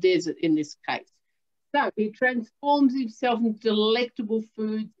survive in the desert in this case. So he transforms himself into delectable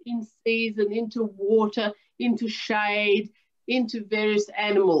foods in season, into water, into shade, into various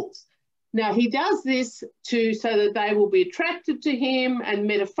animals. Now he does this so that they will be attracted to him, and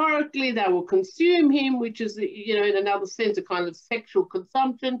metaphorically they will consume him, which is, you know, in another sense a kind of sexual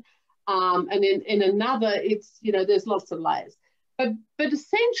consumption, and in another it's, you know, there's lots of layers. But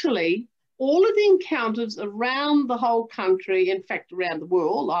essentially all of the encounters around the whole country, in fact around the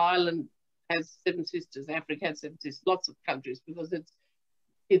world, Ireland has Seven Sisters, Africa has Seven Sisters, lots of countries, because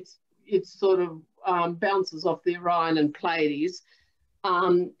it's sort of bounces off the Orion and Pleiades.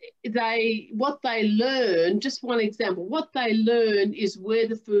 What they learn, just one example, what they learn is where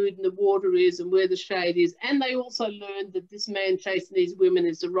the food and the water is and where the shade is, and they also learn that this man chasing these women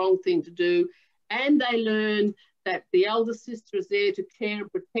is the wrong thing to do, and they learn that the elder sister is there to care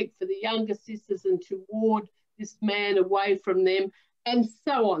and protect for the younger sisters and to ward this man away from them, and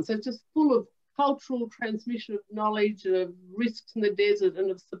so on. So it's just full of cultural transmission of knowledge, of risks in the desert and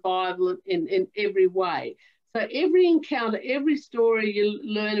of survival in every way. So every encounter, every story you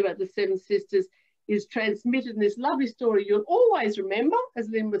learn about the Seven Sisters is transmitted in this lovely story you'll always remember. As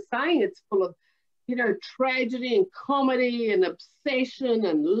Lynne was saying, it's full of, you know, tragedy and comedy and obsession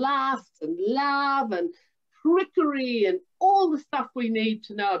and lust and love and trickery and all the stuff we need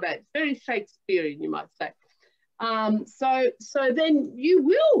to know about. It's very Shakespearean, you might say. So then you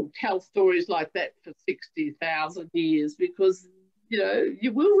will tell stories like that for 60,000 years because, you know,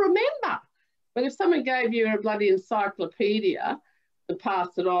 you will remember. But if someone gave you a bloody encyclopedia and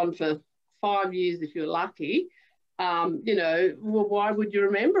passed it on for 5 years, if you're lucky, you know, well, why would you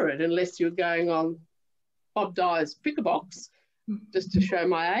remember it unless you're going on Bob Dyer's Picker Box, just to show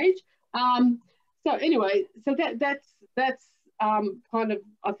my age. So anyway, so that's kind of,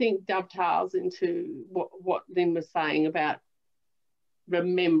 I think, dovetails into what Lynne was saying about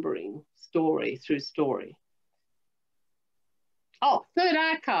remembering story through story. Oh, third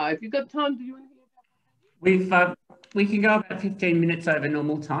archive. You've got time? Do you want to hear about that? We can go about 15 minutes over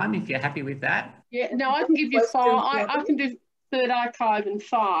normal time if you're happy with that. Yeah, no, I can give you 5. I can do third archive in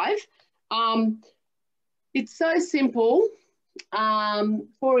 5. It's so simple.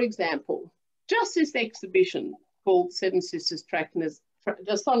 For example, just this exhibition called Seven Sisters Tracking the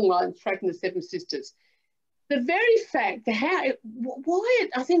Songlines Tracking the Seven Sisters. The very fact why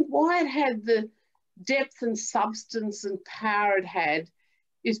it had the depth and substance and power it had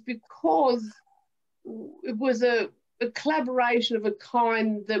is because it was a collaboration of a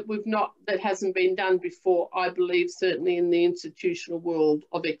kind that hasn't been done before, I believe, certainly in the institutional world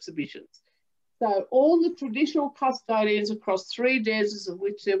of exhibitions. So all the traditional custodians across 3 deserts, of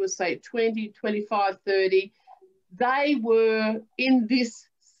which there was, say, 20, 25, 30, they were in this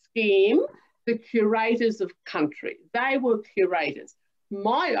scheme the curators of country. They were curators.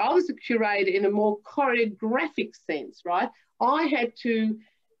 I was a curator in a more choreographic sense, right? I had to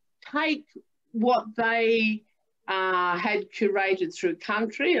take what they had curated through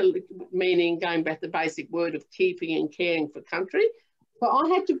country, meaning going back to the basic word of keeping and caring for country. But I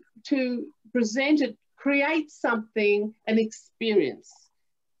had to present it, create something, an experience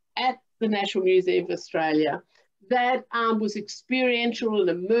at the National Museum of Australia that was experiential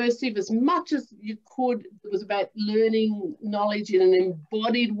and immersive as much as you could. It was about learning knowledge in an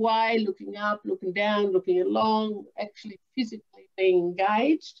embodied way, looking up, looking down, looking along, actually physically being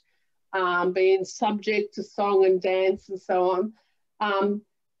engaged, being subject to song and dance and so on,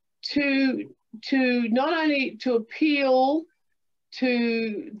 to not only to appeal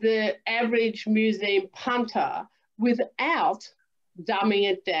to the average museum punter without dumbing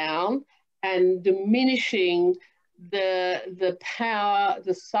it down and diminishing the power,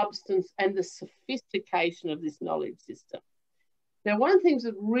 the substance, and the sophistication of this knowledge system. Now, one of the things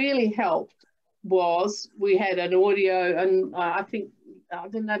that really helped was we had an audio, and I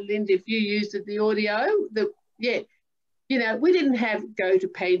don't know, Linda, if you used it, the audio, yeah, you know, we didn't have go to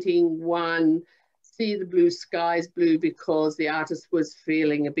painting one, see the blue skies blue because the artist was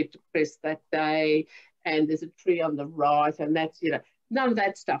feeling a bit depressed that day, and there's a tree on the right, and that's, you know, none of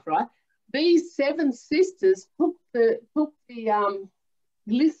that stuff, right? These 7 sisters took the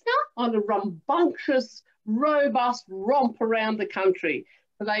listener on a rambunctious, robust romp around the country.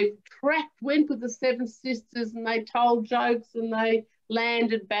 So they went with the 7 sisters, and they told jokes, and they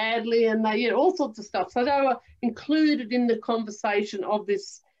landed badly, and they, you know, all sorts of stuff. So they were included in the conversation of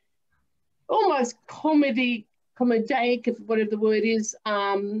this almost comedic, if whatever the word is,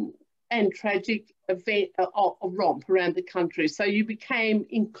 and tragic event, a romp around the country. So you became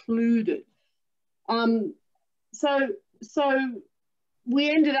included. So we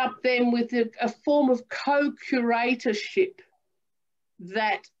ended up then with a form of co-curatorship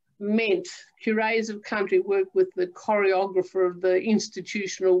that meant curators of country worked with the choreographer of the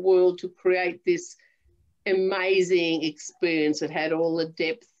institutional world to create this amazing experience that had all the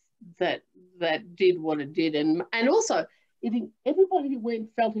depth that did what it did. And also, everybody who went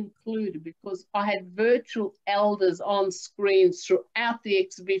felt included, because I had virtual elders on screens throughout the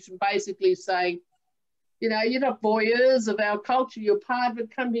exhibition basically saying, you know, you're not voyeurs of our culture, you're part of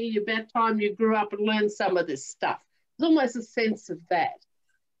it, come here, you're about time you grew up and learned some of this stuff. There's almost a sense of that.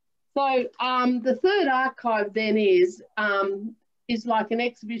 So the third archive then is like an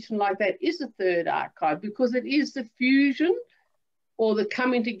exhibition like that is a third archive, because it is the fusion or the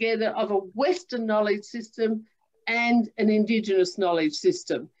coming together of a Western knowledge system and an Indigenous knowledge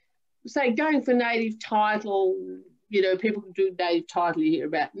system. Say, going for native title, you know, people can do native title you hear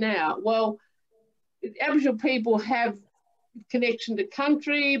about now. Well, Aboriginal people have connection to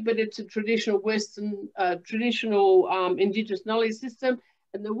country, but it's a traditional Western, Indigenous knowledge system.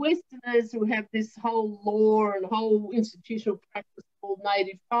 And the Westerners who have this whole law and whole institutional practice called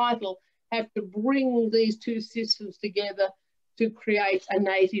native title have to bring these two systems together to create a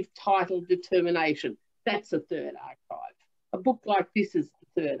native title determination. That's a third archive. A book like this is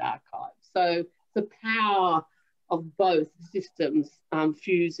the third archive. So the power of both systems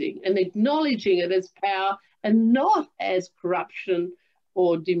fusing and acknowledging it as power and not as corruption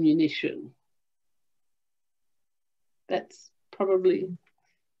or diminution. That's probably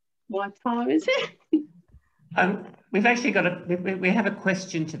my time, is it? We've actually got we have a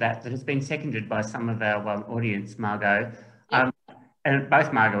question to that has been seconded by some of our audience, Margo. Yep. And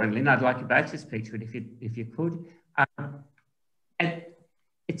both Margo and Lynne, I'd like you both to speak to it if you could. And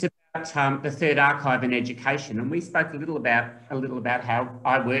it's about the third archive in education, and we spoke a little about how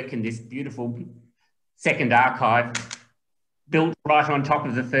I work in this beautiful second archive built right on top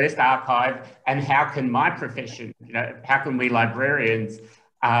of the first archive, and how can my profession, you know, how can we librarians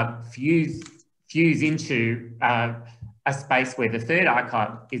fuse into a space where the third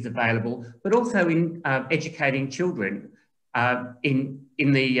archive is available, but also in educating children in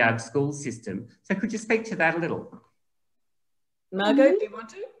the school system. So could you speak to that a little? Margo, do you want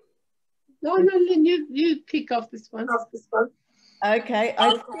to? No, Lynne, you kick off this one. Okay,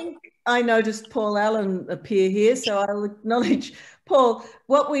 I think I noticed Paul Allen appear here, so I'll acknowledge Paul.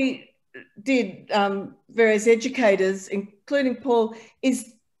 What we did, various educators, including Paul,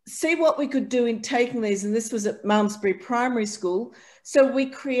 is see what we could do in taking these, and this was at Malmesbury Primary School. So we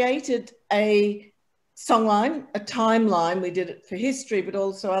created a songline, a timeline. We did it for history, but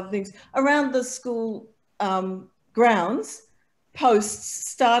also other things around the school grounds, posts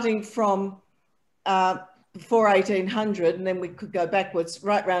starting from before 1800, and then we could go backwards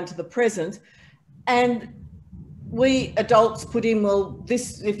right round to the present. And we adults put in, well,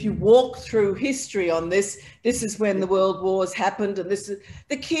 this, if you walk through history on this, this is when the world wars happened, and this is,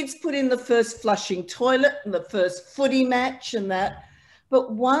 the kids put in the first flushing toilet and the first footy match and that.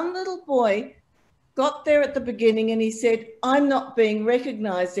 But one little boy got there at the beginning and he said, I'm not being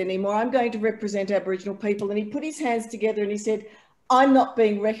recognised anymore. I'm going to represent Aboriginal people. And he put his hands together and he said, I'm not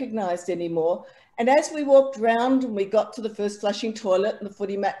being recognised anymore. And as we walked round and we got to the first flushing toilet and the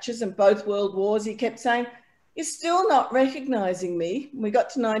footy matches and both world wars, he kept saying, you're still not recognising me. And we got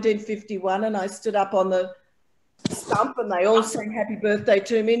to 1951 and I stood up on the stump and they all sang happy birthday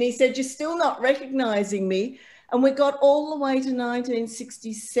to me. And he said, you're still not recognising me. And we got all the way to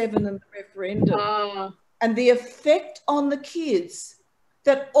 1967 and the referendum. And the effect on the kids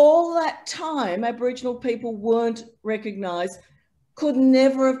that all that time Aboriginal people weren't recognised could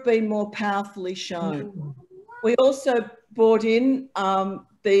never have been more powerfully shown. We also brought in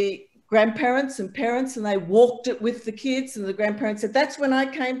the grandparents and parents, and they walked it with the kids, and the grandparents said, that's when I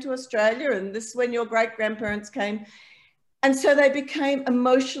came to Australia, and this is when your great-grandparents came. And so they became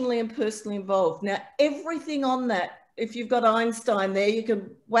emotionally and personally involved. Now, everything on that, if you've got Einstein there, you can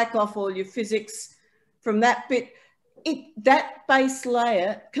whack off all your physics from that bit. That base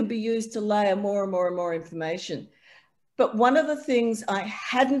layer can be used to layer more and more and more information. But one of the things I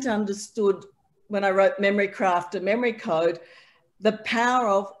hadn't understood when I wrote Memory Craft and Memory Code, the power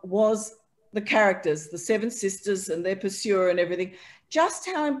of was the characters, the seven sisters and their pursuer and everything, just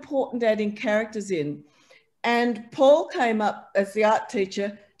how important adding characters in. And Paul came up as the art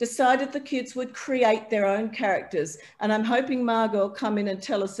teacher, decided the kids would create their own characters. And I'm hoping Margo will come in and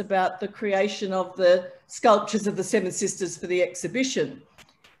tell us about the creation of the sculptures of the seven sisters for the exhibition.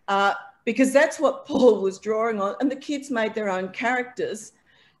 Because that's what Paul was drawing on. And the kids made their own characters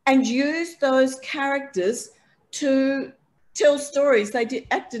and used those characters to tell stories. They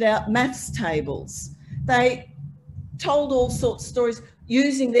acted out maths tables. They told all sorts of stories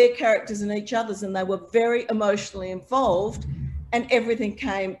using their characters and each other's, and they were very emotionally involved, and everything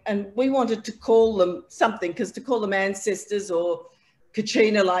came. And we wanted to call them something, because to call them ancestors or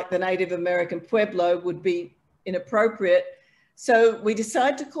Kachina, like the Native American Pueblo, would be inappropriate. So we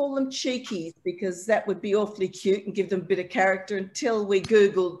decided to call them cheekies, because that would be awfully cute and give them a bit of character, until we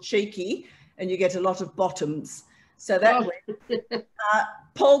Googled cheeky and you get a lot of bottoms. So that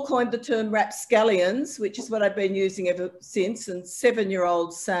Paul coined the term rapscallions, which is what I've been using ever since. And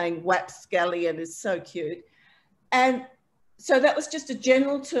 7-year-olds saying wapscallion is so cute. And so that was just a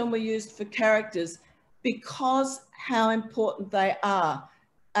general term we used for characters because how important they are.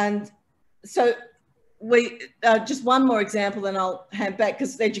 And so we, just one more example, then I'll hand back,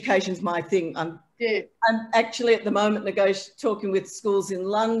 because education's my thing. I'm actually at the moment talking with schools in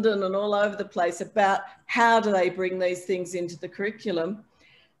London and all over the place about how do they bring these things into the curriculum.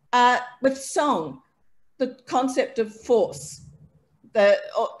 With song, the concept of force,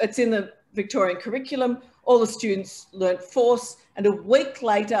 it's in the Victorian curriculum. All the students learnt force, and a week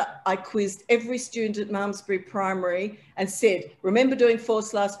later I quizzed every student at Malmesbury Primary and said, remember doing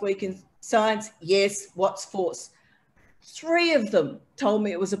force last week in science? Yes. What's force? 3 of them told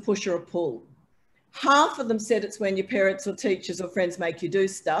me it was a push or a pull. Half of them said it's when your parents or teachers or friends make you do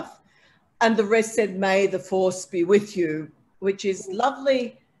stuff. And the rest said, may the force be with you, which is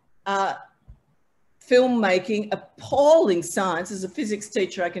lovely filmmaking, appalling science. As a physics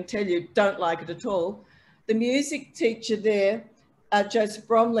teacher, I can tell you, don't like it at all. The music teacher there, Joseph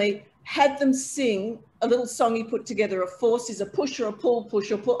Bromley, had them sing a little song he put together. A force is a push or a pull,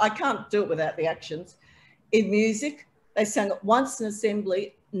 push or pull. I can't do it without the actions. In music, they sang it once in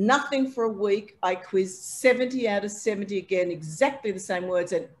assembly, nothing for a week. I quizzed 70 out of 70 again, exactly the same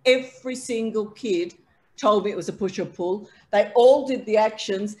words, and every single kid told me it was a push or pull. They all did the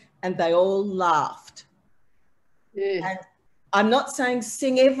actions and they all laughed. Yeah. And I'm not saying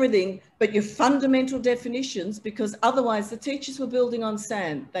sing everything, but your fundamental definitions, because otherwise the teachers were building on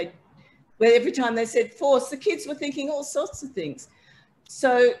sand. Where every time they said force, the kids were thinking all sorts of things.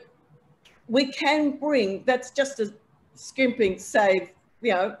 So we can bring, that's just a skimping save,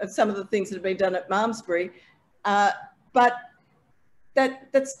 you know, of some of the things that have been done at Malmesbury. But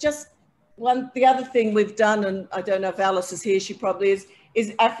that's just one. The other thing we've done, and I don't know if Alice is here, she probably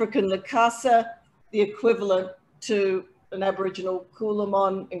is African Lakasa, the equivalent to an Aboriginal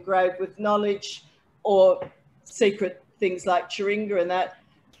Coolamon engraved with knowledge, or secret things like Chiringa and that.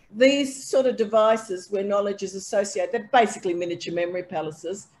 These sort of devices where knowledge is associated, they're basically miniature memory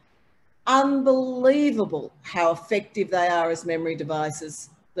palaces. Unbelievable how effective they are as memory devices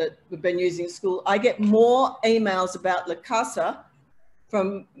that we've been using at school. I get more emails about Lakasa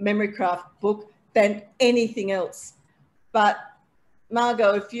from Memory Craft book than anything else. But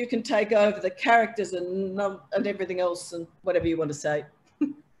Margo, if you can take over the characters and everything else and whatever you want to say.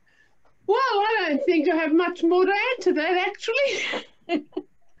 Well, I don't think I have much more to add to that, actually.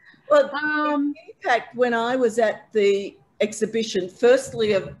 Well, in fact, when I was at the exhibition,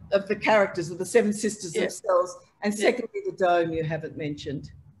 firstly of the characters of the Seven Sisters themselves, and secondly the dome you haven't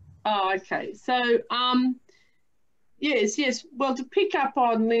mentioned. Oh, okay. So, yes. Well, to pick up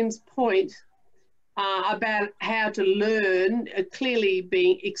on Lynne's point about how to learn, clearly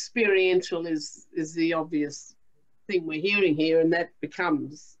being experiential is the obvious thing we're hearing here, and that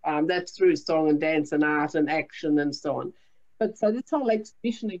becomes that's through song and dance and art and action and so on. But so this whole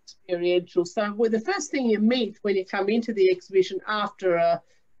exhibition experiential. So the first thing you meet when you come into the exhibition after a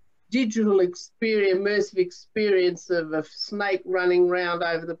digital experience, immersive experience of a snake running around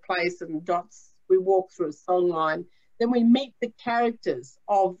over the place and dots, we walk through a song line. Then we meet the characters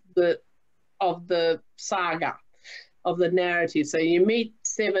of the saga, of the narrative. So you meet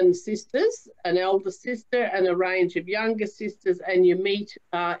 7 sisters, an elder sister and a range of younger sisters, and you meet,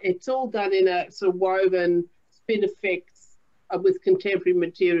 it's all done in a sort of woven spin effects with contemporary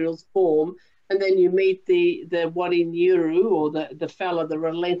materials form. And then you meet the Wadi Nyuru, or the fella, the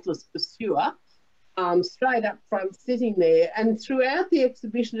relentless pursuer, straight up front sitting there. And throughout the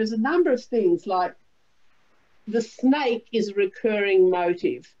exhibition, there's a number of things, like the snake is a recurring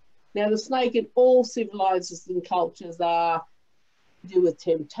motive. Now, the snake in all civilizations and cultures are to do with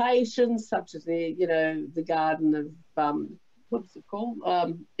temptations, such as the Garden of what's it called?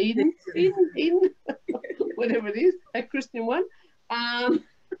 Eden, whatever it is, that Christian one. And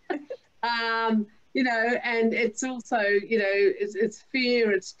it's also, it's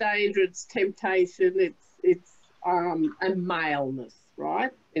fear, it's danger, it's temptation, it's and maleness,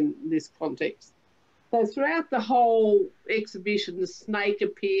 right, in this context. So throughout the whole exhibition, the snake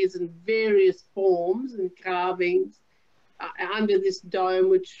appears in various forms and carvings under this dome,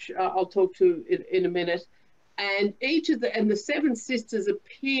 which I'll talk to in a minute. And the 7 sisters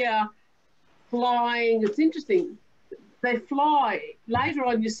appear flying. It's interesting. They fly. Later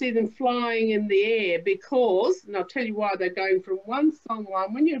on, you see them flying in the air because, and I'll tell you why, they're going from one song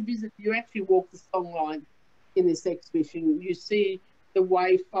line. When you visit, you actually walk the song line in this exhibition. You see the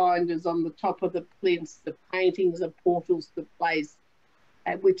wayfinders on the top of the plinths, the paintings are portals to place,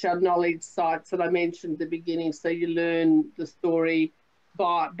 which are knowledge sites that I mentioned at the beginning. So you learn the story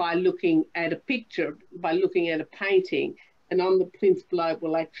by looking at a picture, by looking at a painting, and on the plinth below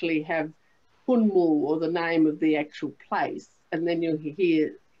will actually have Punmul, or the name of the actual place, and then you'll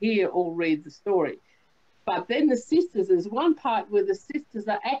hear or read the story. But then the sisters, there's one part where the sisters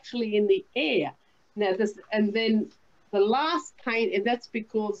are actually in the air. Now and then the last paint, and that's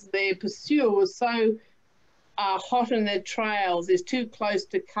because their pursuer was so hot on their trails, is too close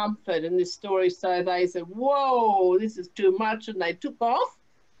to comfort in this story, so they said, whoa, this is too much, and they took off.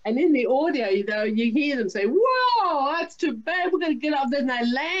 And in the audio, you hear them say, whoa, that's too bad, we're going to get up. Then they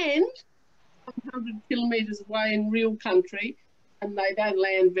land 100 kilometres away in real country, and they don't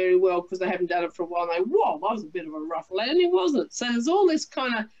land very well because they haven't done it for a while. And whoa, that was a bit of a rough landing, wasn't it? So there's all this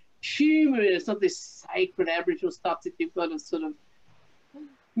kind of humour in it. It's not this sacred Aboriginal stuff that you've got to sort of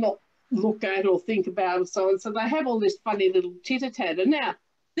not look at or think about and so on. So they have all this funny little titter-tatter. Now,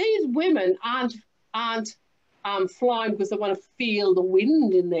 these women aren't flying because they want to feel the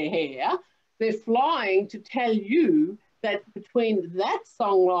wind in their hair. They're flying to tell you that between that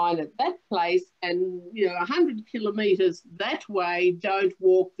song line at that place and 100 kilometres that way, don't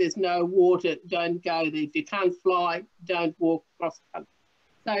walk, there's no water, don't go there. If you can't fly, don't walk cross country.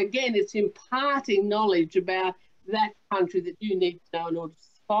 So again, it's imparting knowledge about that country that you need to know in order to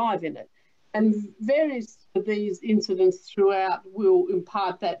survive in it. And various of these incidents throughout will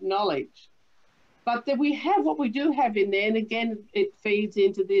impart that knowledge. But then what we do have in there, and again, it feeds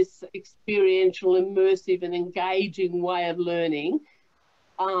into this experiential, immersive and engaging way of learning,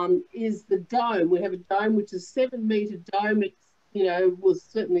 is the dome. We have a dome, which is a 7-metre dome. It, was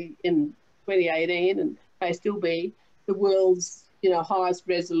certainly in 2018 and may still be the world's, highest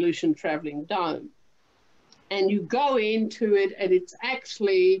resolution travelling dome. And you go into it, and it's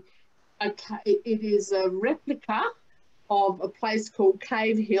actually, it is a replica of a place called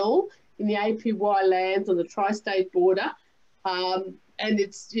Cave Hill in the APY lands on the tri-state border, and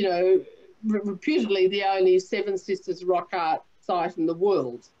it's reputedly the only Seven Sisters rock art site in the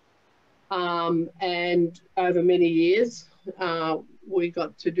world. And over many years, we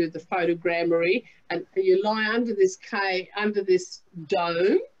got to do the photogrammetry, and you lie under this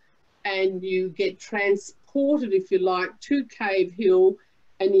dome, and you get transported, if you like, to Cave Hill,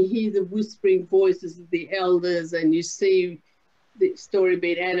 and you hear the whispering voices of the elders, and you see the story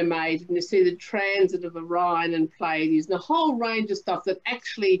being animated, and you see the transit of Orion and Pleiades and a whole range of stuff that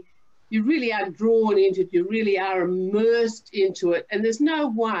actually you really are drawn into it, you really are immersed into it. And there's no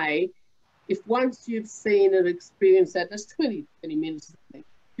way, if once you've seen and experienced that, that's 20 minutes,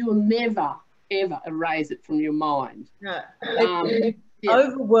 you'll never, ever erase it from your mind. No, it's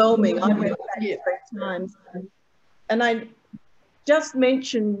overwhelming. I went back 3 times. And I just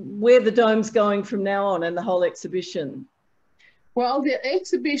mentioned where the dome's going from now on and the whole exhibition. Well, the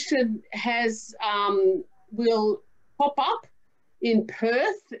exhibition will pop up in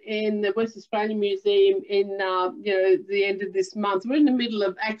Perth in the West Australian Museum in the end of this month. We're in the middle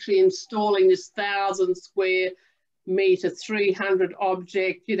of actually installing this 1,000 square metre, 300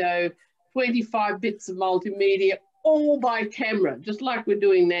 object, 25 bits of multimedia, all by camera, just like we're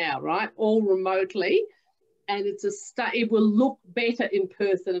doing now, right? All remotely. And it will look better in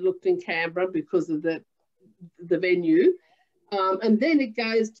Perth than it looked in Canberra because of the venue. And then it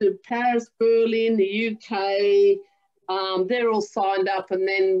goes to Paris, Berlin, the UK. They're all signed up, and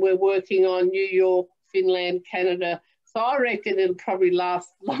then we're working on New York, Finland, Canada. So I reckon it'll probably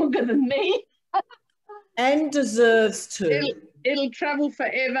last longer than me. And deserves to. It'll travel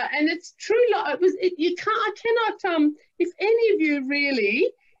forever. And it's true. I cannot, if any of you really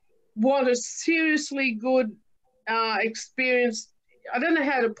want a seriously good experience, I don't know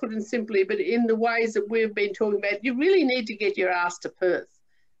how to put it simply, but in the ways that we've been talking about, you really need to get your ass to Perth.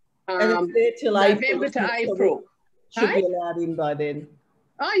 And it's there till November to April. Should be allowed in by then.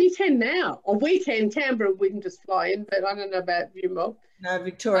 Oh, you can now. Or we can. Canberra, we can just fly in, but I don't know about you, Mob. No,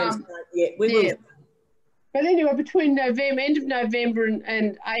 Victorians can't yet. We will. But anyway, between end of November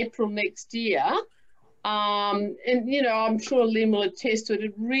and April next year, and I'm sure Lynne will attest to it,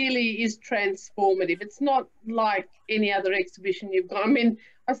 it really is transformative. It's not like any other exhibition you've got. I mean,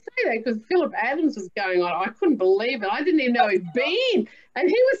 I say that because Philip Adams was going on. I couldn't believe it. I didn't even know he'd been. And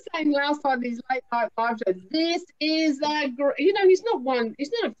he was saying last night in his late night live show, this is he's not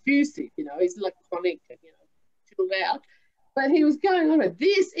effusive, he's laconic and, chilled out. But he was going on it.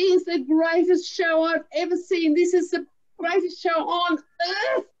 This is the greatest show I've ever seen. This is the greatest show on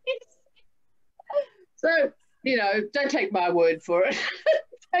earth. So, don't take my word for it.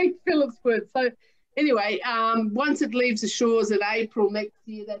 Take Philip's word. So, anyway, once it leaves the shores in April next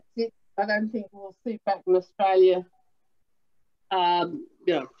year, that's it. I don't think we'll see it back in Australia,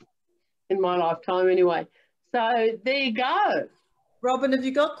 in my lifetime anyway. So, there you go. Robin, have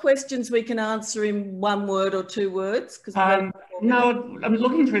you got questions we can answer in 1 word or 2 words? No, I'm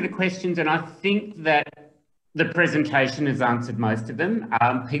looking through the questions, and I think that the presentation has answered most of them.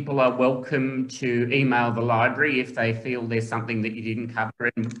 People are welcome to email the library if they feel there's something that you didn't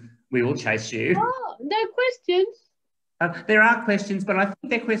cover, and we will chase you. Oh, no questions? There are questions, but I think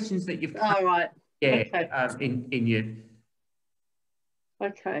they're questions that you've covered. Oh, right. Yeah, okay. In your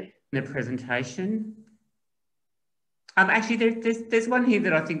in the presentation. Actually, there's one here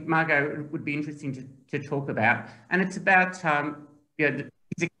that I think Margo would be interesting to talk about, and it's about the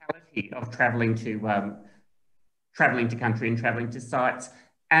physicality of travelling to country and travelling to sites.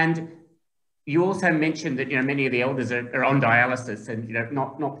 And you also mentioned that many of the elders are on dialysis and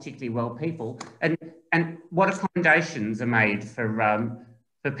not particularly well people, and what accommodations are made for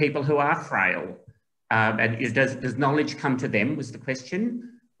people who are frail. And does knowledge come to them, was the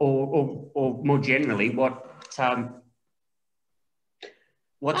question, or more generally, what's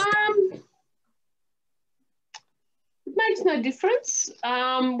it makes no difference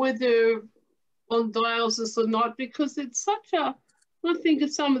whether on dialysis or not, because it's I think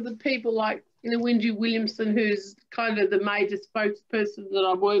of some of the people like Wendy Williamson, who's kind of the major spokesperson that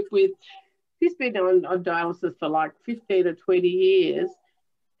I work with. She's been on dialysis for like 15 or 20 years,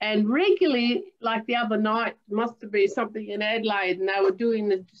 and regularly, like the other night, must have been something in Adelaide, and they were doing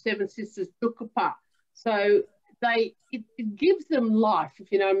the Seven Sisters Dukapa. So it gives them life,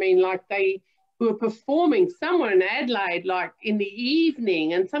 if you know what I mean. Like they were performing somewhere in Adelaide, like in the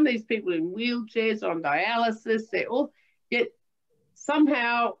evening, and some of these people in wheelchairs on dialysis, yet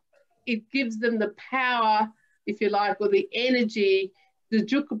somehow it gives them the power, if you like, or the energy. The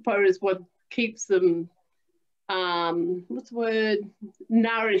Jukapa is what keeps them,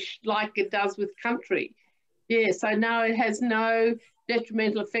 nourished like it does with country. Yeah, so no, it has no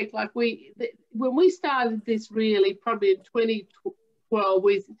detrimental effect. Like when we started this, really probably in 2012,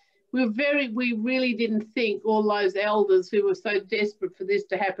 we really didn't think all those elders who were so desperate for this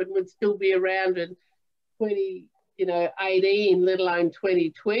to happen would still be around in 2018, let alone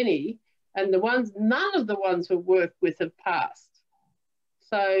 2020. And none of the ones we've worked with have passed.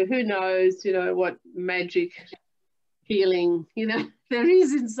 So who knows, what magic healing, there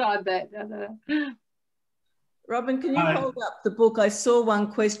is inside that. I don't know. Robin, can you hold up the book? I saw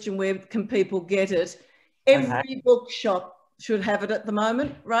one question, where can people get it? Every bookshop should have it at the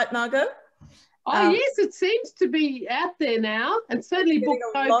moment, right, Margo? Oh, yes, it seems to be out there now, and certainly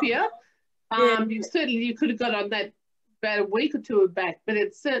Booktopia. You could have got on that about a week or two back, but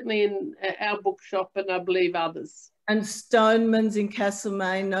it's certainly in our bookshop and I believe others. And Stoneman's in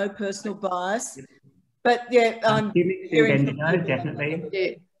Castlemaine, no personal bias. But yeah, I'm hearing definitely.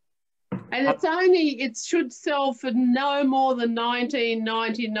 Yeah. And it should sell for no more than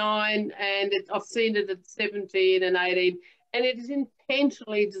 $19.99, and I've seen it at 17 and 18, and it is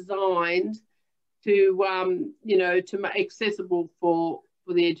intentionally designed to to make accessible for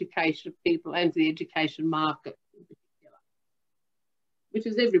the education of people and to the education market in particular, which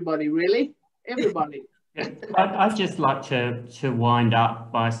is everybody, really, everybody. Yeah. I'd just like to wind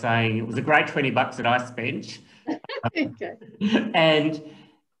up by saying it was a great $20 that I spent. Okay.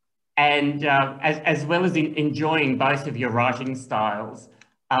 And as well as enjoying both of your writing styles,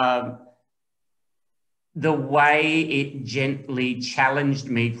 the way it gently challenged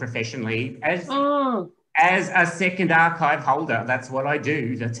me professionally as a second archive holder. That's what I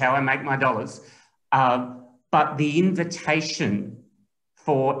do. That's how I make my dollars. But the invitation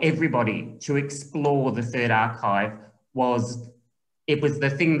for everybody to explore the third archive was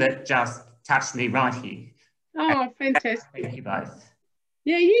the thing that just touched me right here. Oh, fantastic. Thank you both.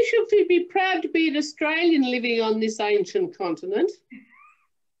 Yeah, you should be proud to be an Australian living on this ancient continent.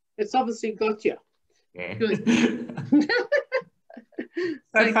 It's obviously got you. Yeah. Good.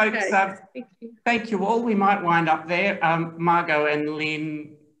 So, folks, thank you all. We might wind up there. Margo and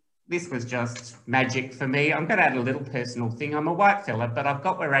Lynne, this was just magic for me. I'm going to add a little personal thing. I'm a white fella, but I've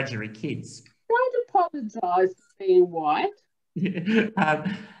got Wiradjuri kids. Don't apologise for being white.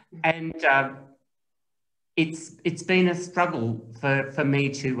 It's been a struggle for me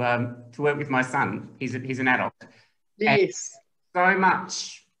to work with my son. He's an adult. Yes. And so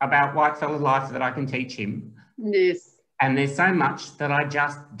much about white fella life that I can teach him. Yes. And there's so much that I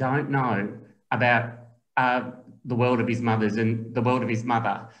just don't know about the world of his mothers and the world of his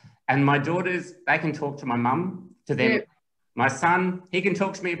mother. And my daughters, they can talk to my mum, to them. Yep. My son, he can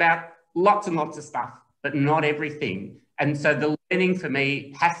talk to me about lots and lots of stuff, but not everything. And so the learning for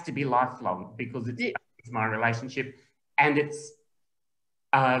me has to be lifelong, because it's my relationship, and it's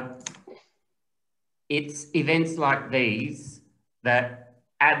events like these that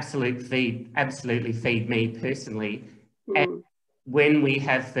absolutely feed me personally. And when we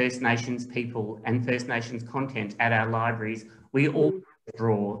have First Nations people and First Nations content at our libraries, we all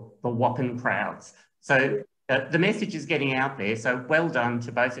draw the whopping crowds. So the message is getting out there. So well done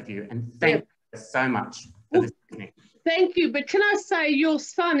to both of you, and thank you so much for this evening. Thank you. But can I say your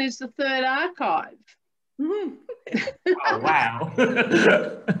son is the third archive? Oh, wow.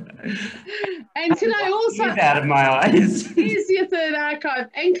 And can I also... He's out of my eyes. Here's your third archive.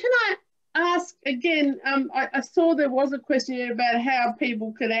 And can I ask again, I saw there was a question here about how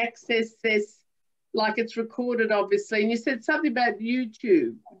people could access this, like it's recorded, obviously, and you said something about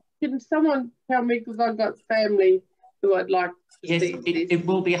YouTube. Can someone tell me, because I've got family who I'd like to see this. It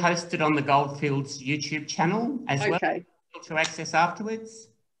will be hosted on the Goldfields YouTube channel as well to access afterwards.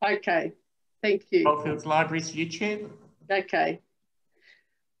 Okay. Thank you. Goldfields Library's YouTube. Okay.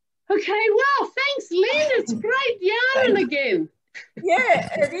 Okay, well, thanks, Lynne. It's great yarning again. Yeah,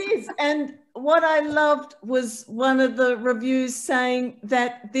 it is. And what I loved was one of the reviews saying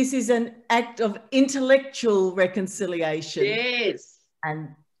that this is an act of intellectual reconciliation. Yes.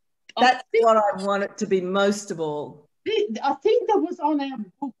 And that's what I want it to be most of all. I think that was on our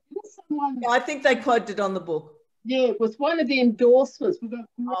book. I think they quoted on the book. Yeah, it was one of the endorsements. We've got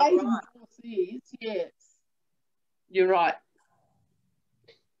great endorsees. Yes. You're right.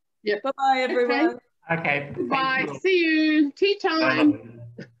 Yep. Bye-bye, everyone. Okay. Bye. See you. Tea time. Bye.